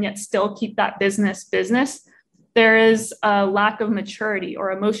friendships and yet still keep that business, there is a lack of maturity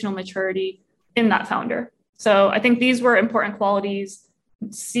or emotional maturity in that founder. So I think these were important qualities,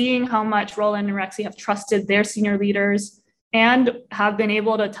 seeing how much Roland and Rexy have trusted their senior leaders and have been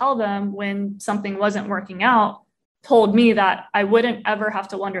able to tell them when something wasn't working out, told me that I wouldn't ever have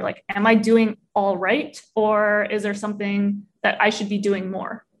to wonder, like, am I doing all right? Or is there something that I should be doing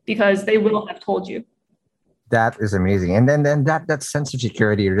more? Because they will have told you. That is amazing. And then that sense of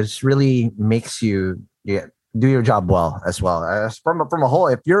security just really makes you do your job well as well. From a whole,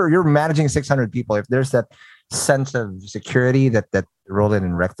 if you're managing 600 people, if there's that sense of security that Roland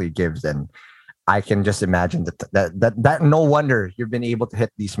and Rectly gives, then I can just imagine that no wonder you've been able to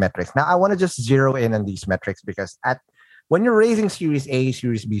hit these metrics. Now, I want to just zero in on these metrics because when you're raising Series A,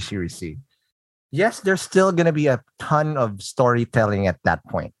 Series B, Series C, yes, there's still going to be a ton of storytelling at that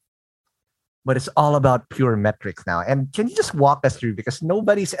point, but it's all about pure metrics now. And can you just walk us through, because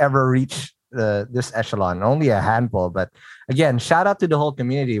nobody's ever reached this echelon, only a handful. But again, shout out to the whole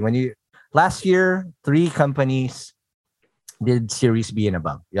community. Last year, 3 companies did Series B and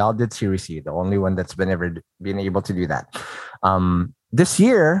above. Y'all did Series C, the only one that's been able to do that. This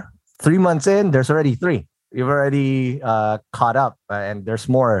year, 3 months in, there's already 3. You've already caught up, and there's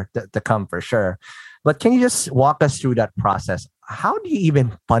more to come for sure. But can you just walk us through that process? How do you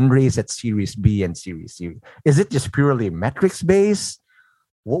even fundraise at Series B and Series C? Is it just purely metrics based?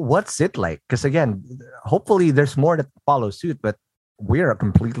 What's it like? Because again, hopefully there's more that follow suit, but we're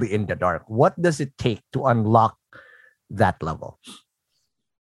completely in the dark. What does it take to unlock that level?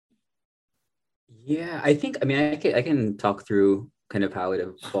 Yeah, I can talk through kind of how it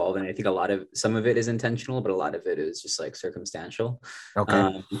evolved, and I think some of it is intentional, but a lot of it is just like circumstantial.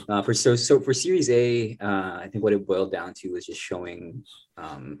 Okay. For Series A, I think what it boiled down to was just showing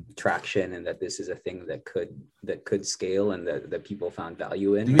traction, and that this is a thing that could scale, and that people found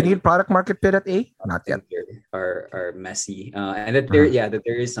value in. Do you need product market fit at A? Not yet. Are messy, and that there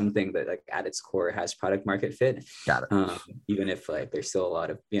is something that like at its core has product market fit. Got it. Even if like there's still a lot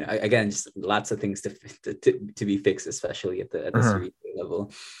of again just lots of things to be fixed, especially at the Series A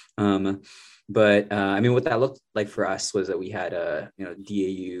level. But I mean, what that looked like for us was that we had a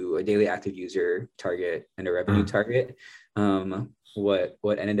DAU, a daily active user target, and a revenue target.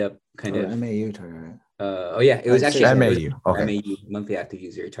 What ended up kind of MAU target. It was actually MAU. Okay. MAU, monthly active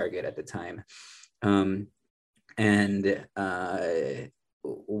user target at the time. And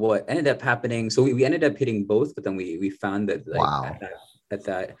what ended up happening, so we ended up hitting both, but then we found that at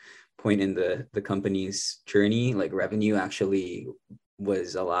that point in the company's journey, like revenue actually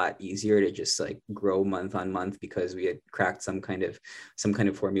was a lot easier to just like grow month on month, because we had cracked some kind of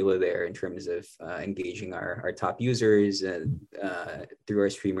formula there in terms of engaging our top users and through our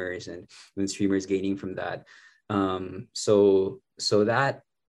streamers, and then streamers gaining from that. So that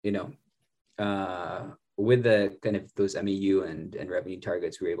with the kind of those MAU and revenue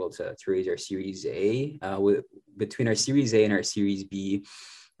targets, we were able to raise our Series A. Between our Series A and our Series B,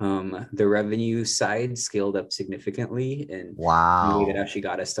 the revenue side scaled up significantly, and in a way that actually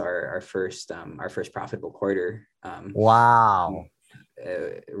got us to our first profitable quarter.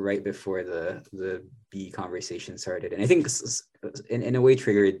 Right before the B conversation started, and I think in a way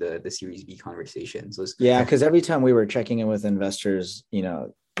triggered the Series B conversations. Because every time we were checking in with investors,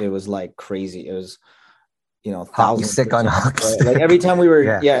 it was like crazy. It was thousands stick on hooks. Like every time we were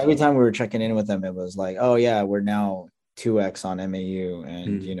every time we were checking in with them, it was like, oh yeah, we're now 2x on MAU,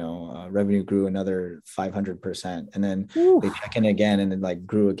 and revenue grew another 500%, and then they check in again, and then like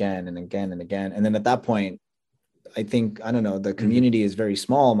grew again and again and again, and then at that point, I think the community is very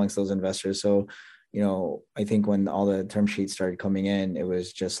small amongst those investors. So I think when all the term sheets started coming in, it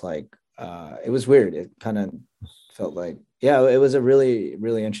was just like it was weird. It kind of felt like it was a really,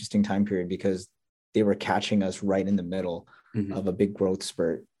 really interesting time period, because they were catching us right in the middle of a big growth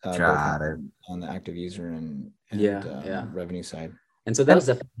spurt on the active user and revenue side. And so that was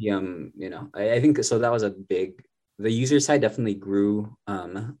definitely I think so that was the user side definitely grew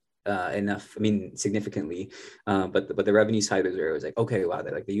enough, significantly, but the revenue side was where it was like, okay, wow,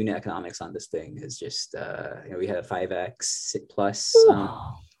 like the unit economics on this thing is just we had a 5x plus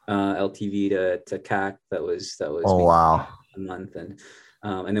LTV to CAC that was a month, and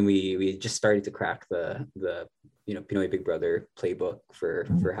then we just started to crack the Pinoy Big Brother playbook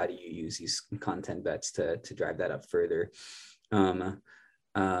for how do you use these content bets to drive that up further.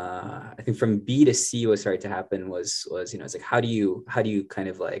 I think from B to C, what started to happen was it's like how do you kind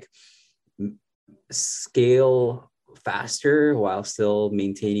of like scale faster while still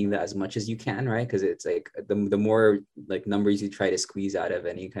maintaining that as much as you can, right? Because it's like the more like numbers you try to squeeze out of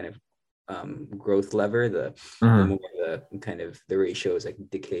any kind of growth lever, the more the kind of the ratios like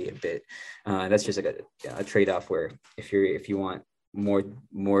decay a bit. That's just like a trade-off where if you want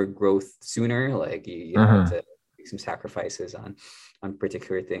more growth sooner, like you have to make some sacrifices on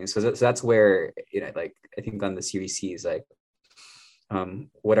particular things. So that's where like I think on the Series C is like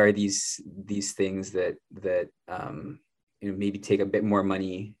what are these things that maybe take a bit more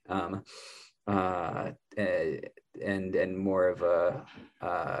money, and more of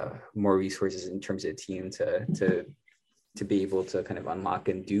more resources in terms of team to be able to kind of unlock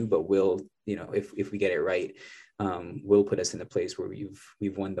and do, but will, if we get it right, will put us in a place where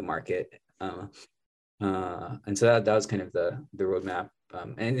we've won the market. And so that was kind of the roadmap.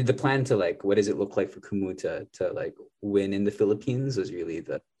 And the plan to like, what does it look like for Kumu to like win in the Philippines was really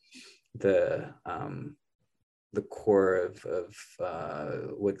the core of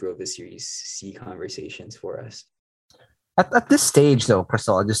what drove the Series C conversations for us. At this stage, though,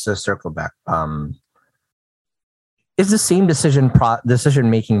 Crystal, just to circle back, is the same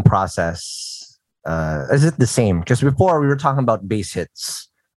decision-making process, is it the same? Because before we were talking about base hits,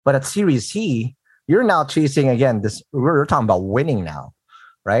 but at Series C, you're now chasing, again, we're talking about winning now,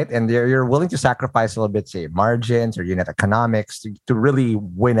 right? And you're willing to sacrifice a little bit, say, margins or unit economics to really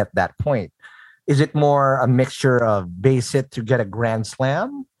win at that point. Is it more a mixture of base hit to get a grand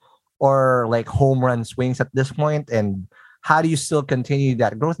slam or like home run swings at this point? And how do you still continue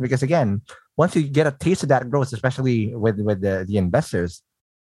that growth? Because again, once you get a taste of that growth, especially with the investors,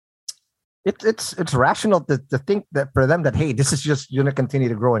 it's rational to think that for them that, hey, this is just going to continue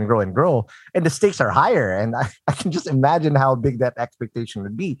to grow and grow and grow. And the stakes are higher. And I can just imagine how big that expectation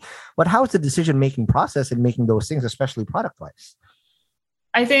would be. But how is the decision-making process in making those things, especially product-wise?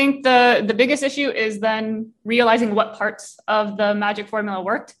 I think the biggest issue is then realizing what parts of the magic formula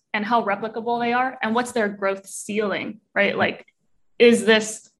worked and how replicable they are and what's their growth ceiling, right? Like, is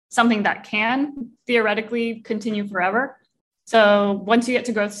this something that can theoretically continue forever? So once you get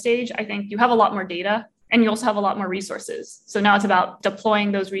to growth stage, I think you have a lot more data and you also have a lot more resources. So now it's about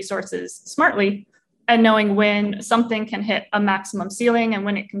deploying those resources smartly and knowing when something can hit a maximum ceiling and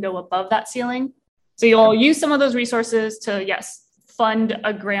when it can go above that ceiling. So you'll use some of those resources to, yes, fund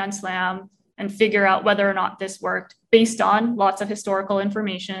a grand slam and figure out whether or not this worked based on lots of historical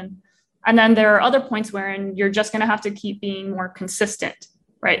information. And then there are other points wherein you're just going to have to keep being more consistent,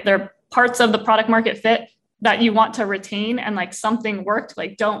 right? There are parts of the product market fit that you want to retain, and like something worked,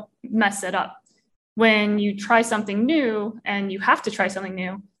 like don't mess it up. When you try something new, and you have to try something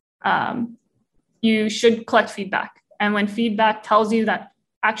new, you should collect feedback. And when feedback tells you that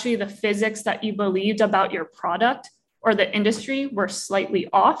actually the physics that you believed about your product or the industry were slightly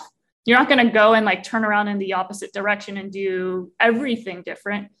off, you're not going to go and like turn around in the opposite direction and do everything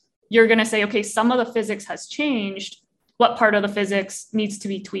different. You're going to say, okay, some of the physics has changed. What part of the physics needs to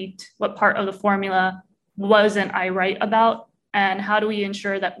be tweaked? What part of the formula wasn't I right about? And how do we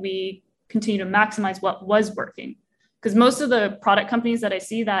ensure that we continue to maximize what was working? Because most of the product companies that I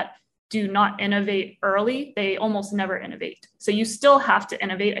see that do not innovate early, they almost never innovate. So you still have to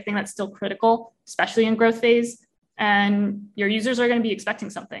innovate. I think that's still critical, especially in growth phase. And your users are going to be expecting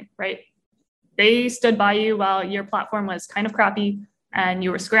something, right? They stood by you while your platform was kind of crappy and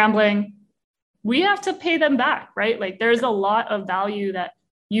you were scrambling. We have to pay them back, right? Like there's a lot of value that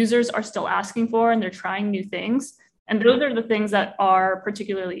users are still asking for and they're trying new things. And those are the things that are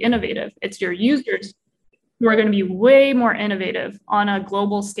particularly innovative. It's your users who are going to be way more innovative on a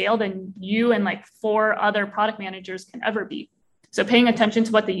global scale than you and like 4 other product managers can ever be. So paying attention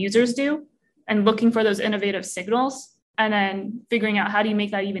to what the users do and looking for those innovative signals and then figuring out how do you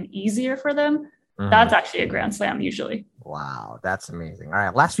make that even easier for them. That's actually a grand slam usually. Wow, that's amazing. All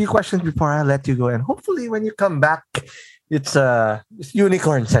right, last few questions before I let you go. And hopefully when you come back, it's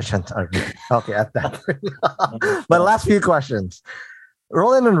unicorn session. Okay, at that point. But last few questions.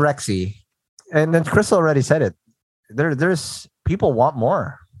 Roland and Rexy, and then Chris already said it. There's people want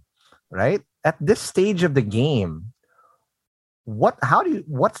more, right? At this stage of the game,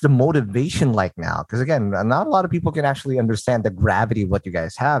 what's the motivation like now? Because again, not a lot of people can actually understand the gravity of what you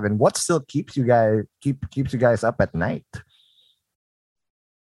guys have, and what still keeps you guys up at night.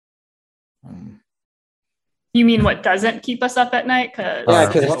 You mean what doesn't keep us up at night? Because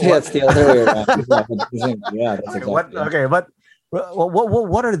that's the other way around. Yeah, that's exactly. Okay, but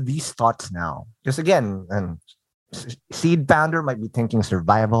what are these thoughts now? Just again, and seed founder might be thinking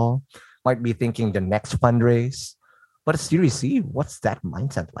survival, might be thinking the next fundraise. But at Series C, what's that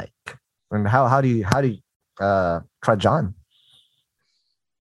mindset like? And how do you trudge on?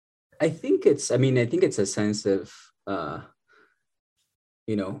 I think it's a sense of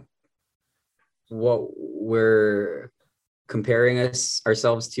what we're comparing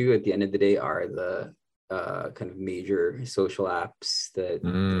ourselves to at the end of the day are the kind of major social apps that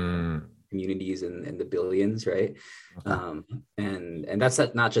communities in the billions, right? Okay. And that's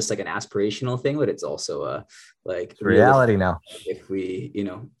not just like an aspirational thing, but it's also a like reality now. If we,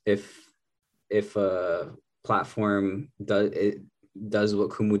 if a platform does it, does what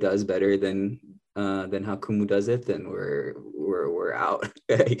Kumu does better than how Kumu does it, then we're out.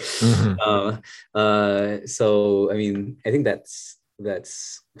 So I mean, I think that's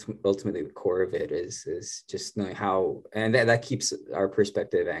ultimately the core of it is just knowing how, and that keeps our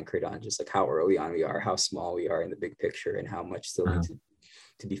perspective anchored on just like how early on we are, how small we are in the big picture, and how much still needs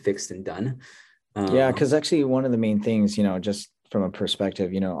to be fixed and done. Yeah, because actually one of the main things, just from a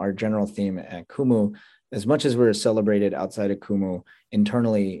perspective, our general theme at Kumu, as much as we're celebrated outside of Kumu,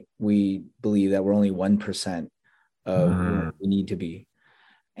 internally, we believe that we're only 1% of where we need to be.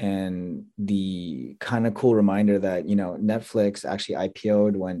 And the kind of cool reminder that, Netflix actually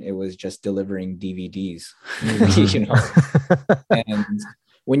IPO'd when it was just delivering DVDs, and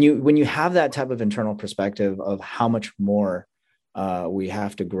when you have that type of internal perspective of how much more we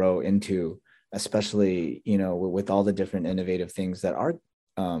have to grow into, especially, with all the different innovative things that are,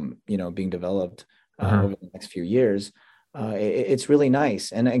 being developed over the next few years, it's really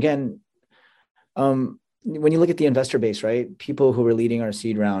nice. And again, when you look at the investor base, right, people who were leading our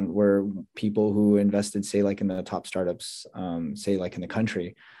seed round were people who invested, say, like in the top startups, say, like in the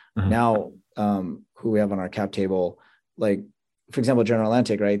country. Now, who we have on our cap table, like, for example, General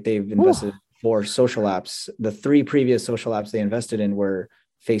Atlantic, right? They've invested 4 social apps. The 3 previous social apps they invested in were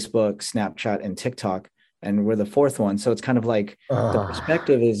Facebook, Snapchat, and TikTok, and we're the 4th one. So it's kind of like the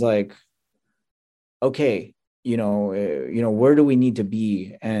perspective is like, okay, where do we need to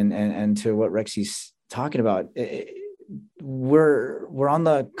be? And to what Rexy's talking about, we're on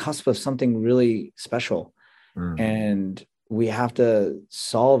the cusp of something really special, and we have to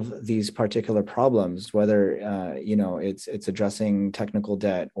solve these particular problems, whether it's addressing technical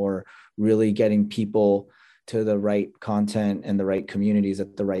debt or really getting people to the right content and the right communities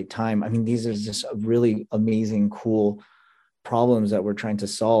at the right time. I mean, these are just really amazing, cool problems that we're trying to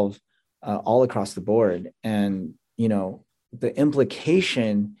solve all across the board. And, the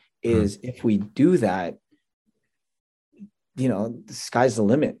implication is if we do that, the sky's the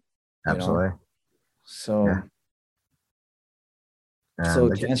limit. Absolutely. So, so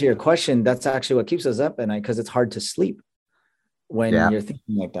to answer your question, that's actually what keeps us up at night, because it's hard to sleep when you're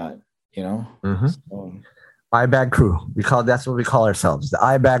thinking like that, So, iBag crew. That's what we call ourselves, the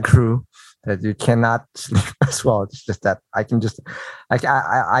iBag crew, that you cannot sleep as well. It's just that I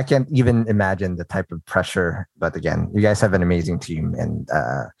can't even imagine the type of pressure. But again, you guys have an amazing team, and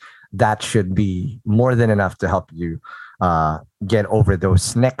that should be more than enough to help you get over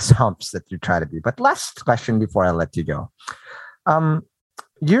those next humps that you try to be. But last question before I let you go.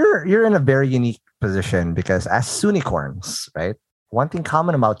 You're in a very unique position, because as Sunicorns, right? One thing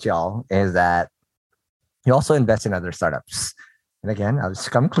common about y'all is that you also invest in other startups. And again, I'll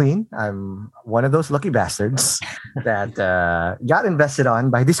just come clean. I'm one of those lucky bastards that got invested on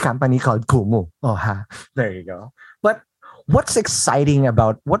by this company called Kumu. There you go. But what's exciting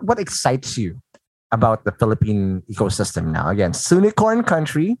about what excites you about the Philippine ecosystem now? Again, Sunicorn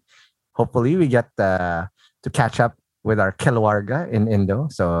country. Hopefully, we get to catch up with our Kiluarga in Indo.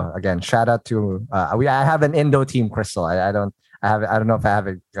 So again, shout out to I have an Indo team, Crystal. I don't know if I have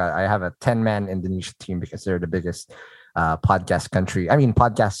a 10-man Indonesia team, because they're the biggest podcast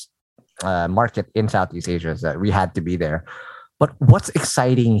market in Southeast Asia. So we had to be there. But what's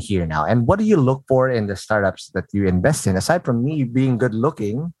exciting here now, and what do you look for in the startups that you invest in? Aside from me being good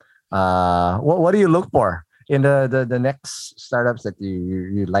looking, what do you look for in the next startups that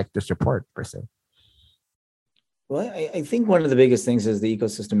you like to support, per se? Well, I think one of the biggest things is the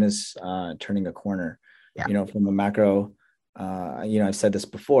ecosystem is turning a corner. From a macro. I've said this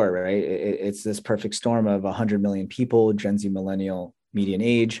before, right? It's this perfect storm of 100 million people, Gen Z millennial median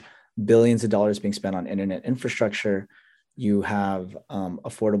age, billions of dollars being spent on internet infrastructure. You have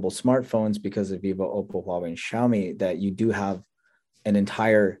affordable smartphones because of Vivo, Oppo, Huawei, and Xiaomi, that you do have an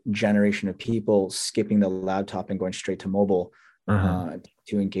entire generation of people skipping the laptop and going straight to mobile to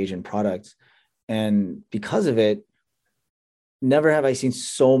engage in products. And because of it, never have I seen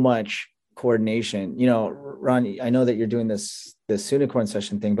so much coordination. Ron, I know that you're doing this Sunicorn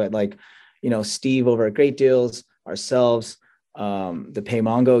session thing, but Steve over at Great Deals, ourselves, the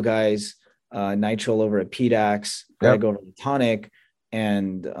PayMongo guys, Nigel over at PDAX, Greg over at Tonic,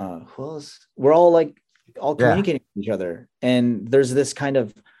 and who else? We're all communicating with each other. And there's this kind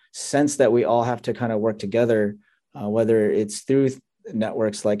of sense that we all have to kind of work together, whether it's through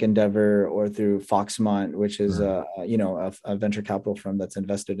networks like Endeavor or through Foxmont, which is a venture capital firm that's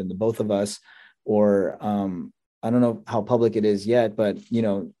invested in the both of us, or I don't know how public it is yet, but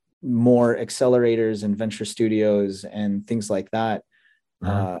more accelerators and venture studios and things like that.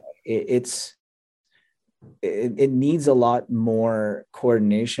 It needs a lot more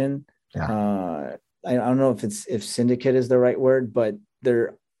coordination I don't know if syndicate is the right word, but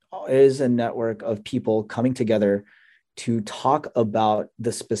there is a network of people coming together to talk about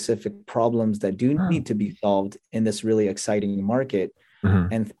the specific problems that do need to be solved in this really exciting market.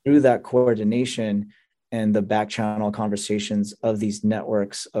 And through that coordination and the back channel conversations of these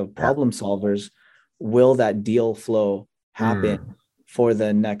networks of problem solvers, will that deal flow happen for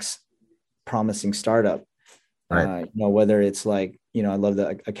the next promising startup? Right. Whether it's like, I love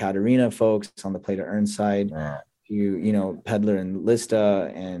the Ekaterina folks on the Play to Earn side, Peddler and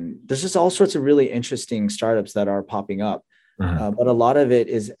Lista, and there's just all sorts of really interesting startups that are popping up. But a lot of it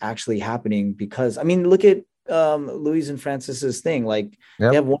is actually happening because, look at Louise and Francis's thing. Like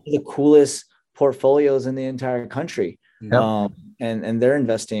they have one of the coolest portfolios in the entire country. And they're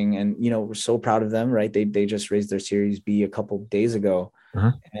investing, and we're so proud of them, right? They just raised their Series B a couple of days ago.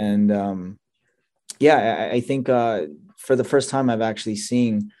 And I think for the first time I've actually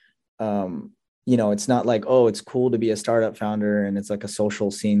seen it's not like, oh, it's cool to be a startup founder and it's like a social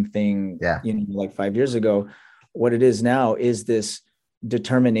scene thing, like 5 years ago. What it is now is this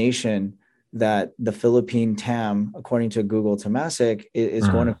determination that the Philippine TAM, according to Google Temasek, is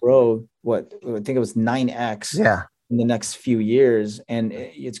going to grow, I think it was 9x in the next few years. And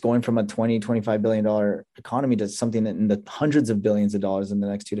it's going from a $20-25 billion economy to something in the hundreds of billions of dollars in the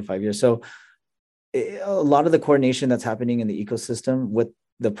next 2 to 5 years. So a lot of the coordination that's happening in the ecosystem with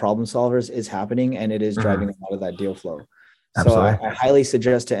the problem solvers is happening, and it is driving a lot of that deal flow. Absolutely. So I highly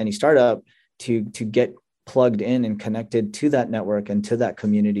suggest to any startup to get plugged in and connected to that network and to that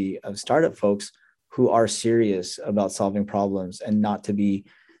community of startup folks who are serious about solving problems, and not to be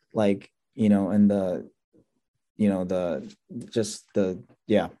like,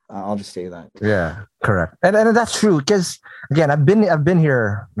 I'll just say that. Yeah, correct. And that's true, because again, I've been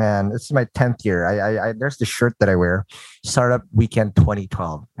here, man. This is my 10th year. I there's the shirt that I wear, Startup Weekend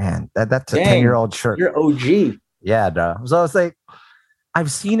 2012. Man, that's a 10-year-old shirt. You're OG. Yeah, duh. So it's like,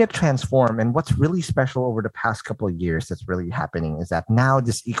 I've seen it transform. And what's really special over the past couple of years that's really happening is that now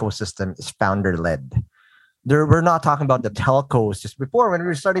this ecosystem is founder-led. We're not talking about the telcos. Just before, when we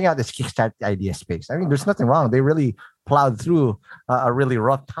were starting out this Kickstart idea space, there's nothing wrong. They really plowed through a really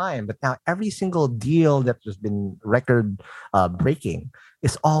rough time. But now every single deal that has been record breaking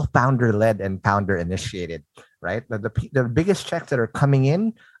is all founder-led and founder-initiated, right? The biggest checks that are coming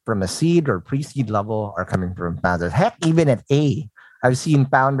in from a seed or pre-seed level are coming from founders. Heck, even at A, I've seen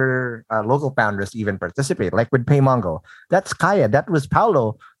local founders even participate, like with Paymongo. That's Kaya. That was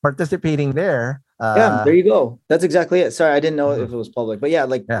Paulo participating there. There you go. That's exactly it. Sorry, I didn't know if it was public, but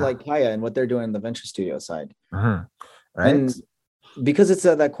like Kaya and what they're doing in the venture studio side. Right. And because it's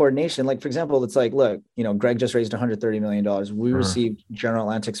that coordination, like for example, it's like, look, Greg just raised $130 million. We received General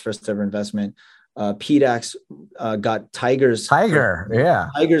Atlantic's first ever investment. PDAX got Tiger's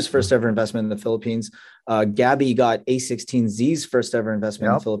first ever investment in the Philippines. Gabby got A16Z's first ever investment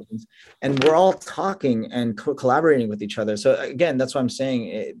in the Philippines, and we're all talking and collaborating with each other. So again, that's what I'm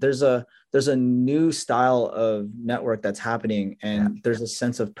saying. There's a new style of network that's happening, and there's a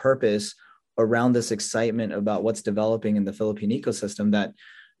sense of purpose around this excitement about what's developing in the Philippine ecosystem that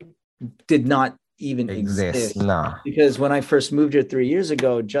did not even exist. No. Because when I first moved here 3 years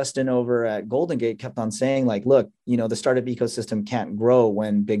ago, Justin over at Golden Gate kept on saying, like, look, the startup ecosystem can't grow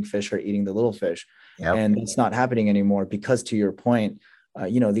when big fish are eating the little fish. And it's not happening anymore because, to your point,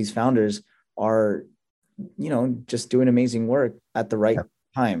 these founders are, just doing amazing work at the right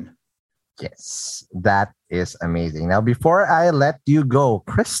time. Yes, that is amazing. Now, before I let you go,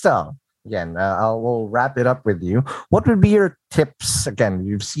 Crystal, again, we'll wrap it up with you. What would be your tips? Again,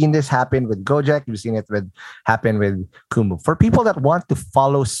 you've seen this happen with Gojek. You've seen it happen with Kumu. For people that want to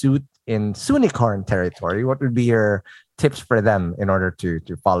follow suit in Sunicorn territory, what would be your tips for them in order to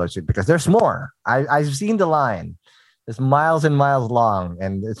follow suit? Because there's more. I've seen the line. It's miles and miles long,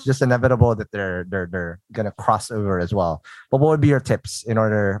 and it's just inevitable that they're gonna cross over as well. But what would be your tips in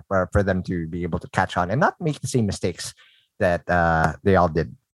order for them to be able to catch on and not make the same mistakes that they all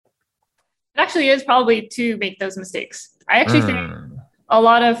did? It actually is probably to make those mistakes. I actually think a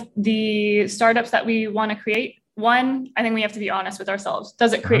lot of the startups that we want to create, one, I think we have to be honest with ourselves.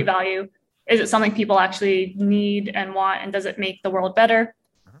 Does it create value? Is it something people actually need and want? And does it make the world better?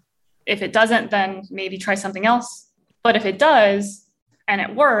 If it doesn't, then maybe try something else. But if it does and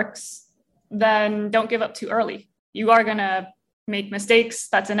it works, then don't give up too early. You are going to make mistakes.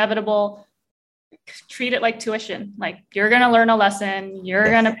 That's inevitable. Treat it like tuition. Like, you're going to learn a lesson. You're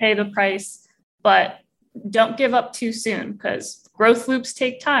going to pay the price, but don't give up too soon, because growth loops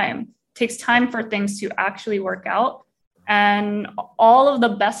take time. It takes time for things to actually work out. And all of the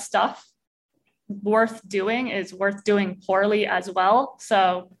best stuff worth doing is worth doing poorly as well.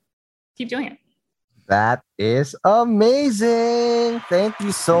 So keep doing it. That is amazing. Thank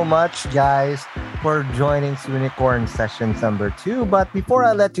you so much, guys, for joining Sunicorn Sessions number 2. But before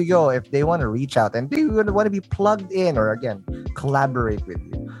I let you go, if they want to reach out and they want to be plugged in or, again, collaborate with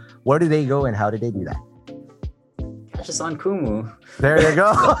you, where do they go and how do they do that? Catch us on Kumu. There you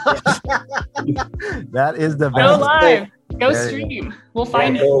go. That is the best. Go live. Go stream. We'll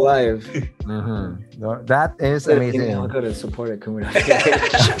find Go you. live. Mm-hmm. That is amazing. I'll go to support at Kumu.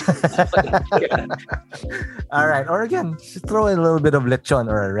 All right. Or again, just throw in a little bit of lechon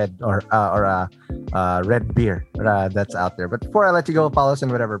or a red red beer that's out there. But before I let you go, follow us in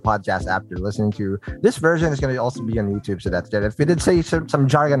whatever podcast app you're listening to. This version is going to also be on YouTube, so that's good. If we did say some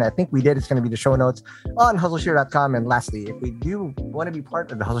jargon, I think we did. It's going to be the show notes on hustleshare.com. And lastly, if we do want to be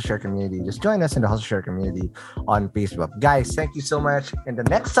part of the Hustle Share community, just join us in the Hustle Share community on Facebook. Guys, thank you so much. And the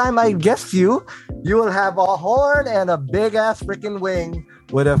next time I guess you will have a horn and a big ass freaking wing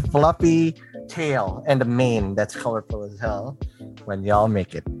with a fluffy tail and a mane that's colorful as hell when y'all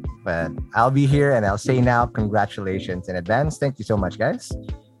make it. But I'll be here and I'll say now, congratulations in advance. Thank you so much, guys.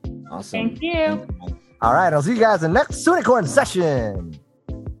 Awesome. Thank you. All right, I'll see you guys in the next Sunicorn session.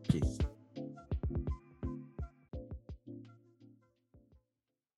 Peace.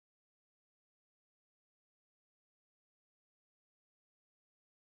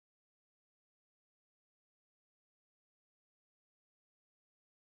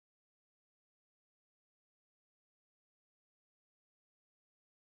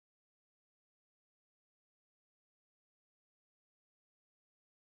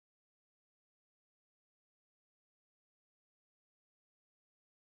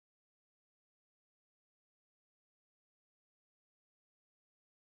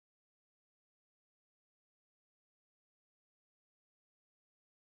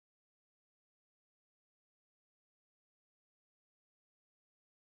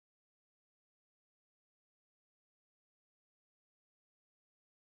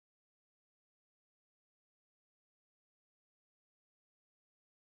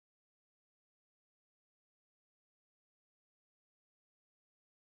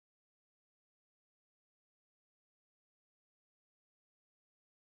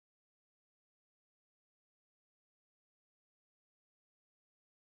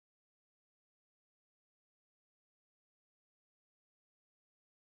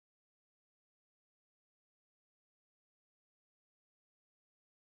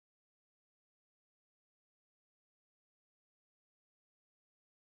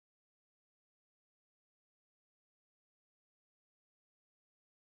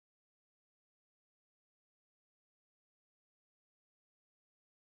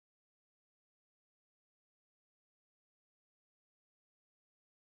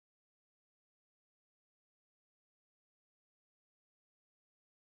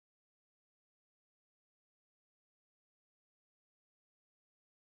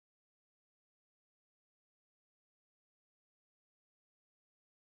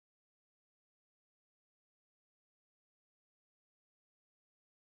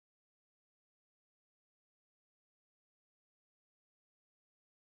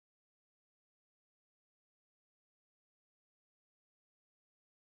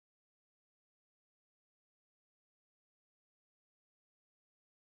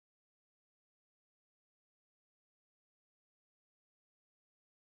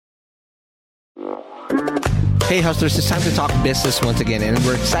 Hey Hustlers, it's time to talk business once again, and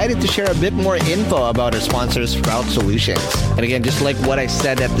we're excited to share a bit more info about our sponsor, Sprout Solutions. And again, just like what I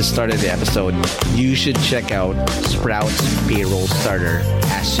said at the start of the episode, you should check out Sprout's Payroll Starter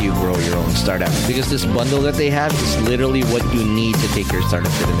as you grow your own startup. Because this bundle that they have is literally what you need to take your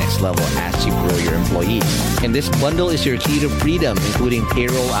startup to the next level as you grow your employees. And this bundle is your key to freedom, including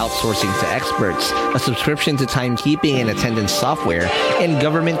payroll outsourcing to experts, a subscription to timekeeping and attendance software, and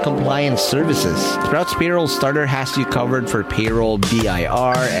government compliance services. Sprout's Payroll Starter has you covered for payroll,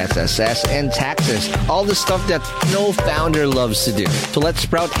 BIR, SSS, and taxes. All the stuff that no founder loves to do. So let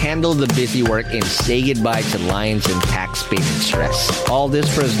Sprout handle the busy work and say goodbye to lines and tax payment stress. All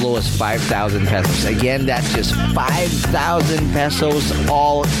this for as low as 5,000 pesos. Again, that's just 5,000 pesos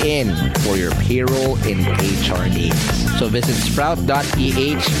all in for your payroll and HR needs. So visit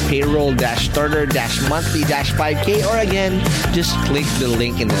sprout.ph payroll-starter-monthly-5K, or again, just click the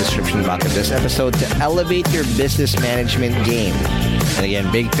link in the description box of this episode to elevate your business management game. And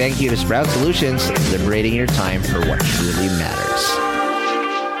again, big thank you to Sprout Solutions, liberating your time for what truly matters.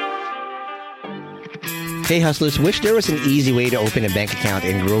 Hey Hustlers, wish there was an easy way to open a bank account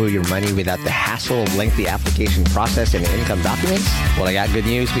and grow your money without the hassle of lengthy application process and income documents? Well, I got good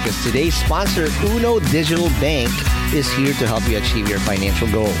news because today's sponsor, Uno Digital Bank, is here to help you achieve your financial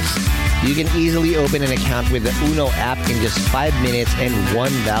goals. You can easily open an account with the Uno app in just 5 minutes and one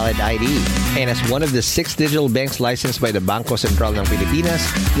valid ID. And as one of the 6 digital banks licensed by the Bangko Sentral ng Pilipinas,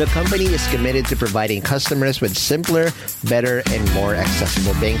 the company is committed to providing customers with simpler, better, and more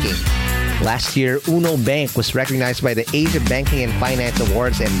accessible banking. Last year, Uno Bank was recognized by the Asia Banking and Finance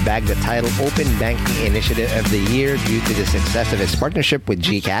Awards and bagged the title Open Banking Initiative of the Year due to the success of its partnership with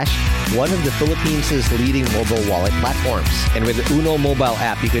GCash, one of the Philippines' leading mobile wallet platforms. And with the Uno mobile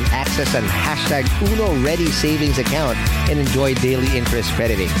app, you can access an hashtag Uno Ready savings account and enjoy daily interest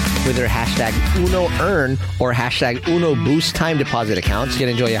crediting. With their hashtag Uno Earn or hashtag Uno Boost time deposit accounts, you can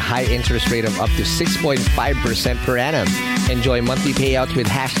enjoy a high interest rate of up to 6.5% per annum. Enjoy monthly payouts with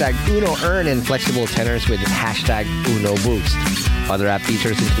hashtag Uno Earn and flexible tenors with hashtag Uno Boost. Other app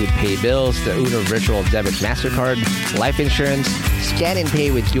features include pay bills, the Uno Virtual Debit MasterCard, life insurance, scan and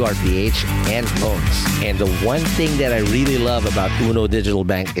pay with QRPH, and loans. And the one thing that I really love about Uno Digital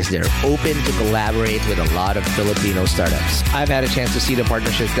Bank is they're open to collaborate with a lot of Filipino startups. I've had a chance to see the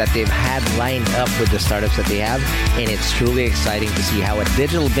partnerships that they've had lined up with the startups that they have, and it's truly exciting to see how a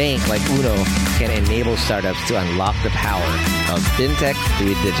digital bank like Uno can enable startups to unlock the power of fintech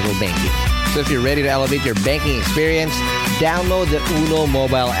through digital banking. So if you're ready to elevate your banking experience, download the Uno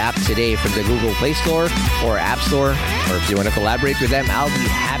mobile app today from the Google Play Store or App Store. Or if you want to collaborate with them, I'll be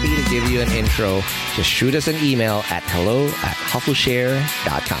happy to give you an intro. Just shoot us an email at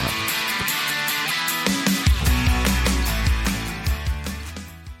hello@hustleshare.com.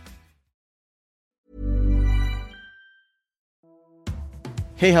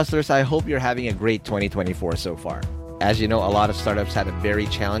 Hey Hustlers, I hope you're having a great 2024 so far. As you know, a lot of startups had a very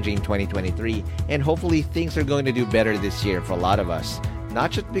challenging 2023, and hopefully things are going to do better this year for a lot of us.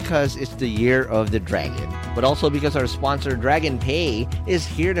 Not just because it's the year of the dragon, but also because our sponsor Dragon Pay is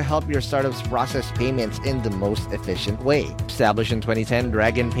here to help your startups process payments in the most efficient way. Established in 2010,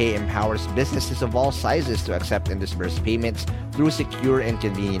 Dragon Pay empowers businesses of all sizes to accept and disburse payments through secure and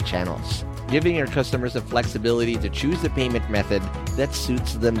convenient channels, giving your customers the flexibility to choose the payment method that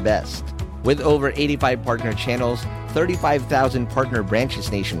suits them best. With over 85 partner channels, 35,000 partner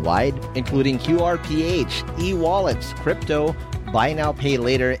branches nationwide, including QRPH, e-wallets, crypto, buy now, pay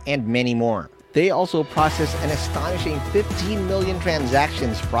later, and many more. They also process an astonishing 15 million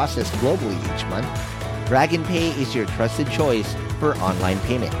transactions processed globally each month. Dragon Pay is your trusted choice for online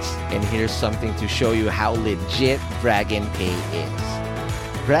payments. And here's something to show you how legit Dragon Pay is.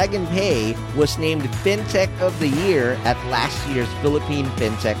 Dragon Pay was named FinTech of the Year at last year's Philippine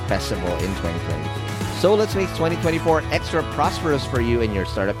FinTech Festival in 2023. So let's make 2024 extra prosperous for you and your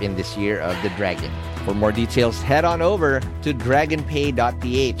startup in this year of the Dragon. For more details, head on over to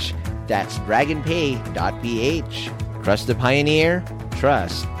dragonpay.ph. That's dragonpay.ph. Trust the pioneer,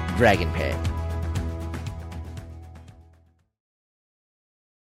 trust Dragon Pay.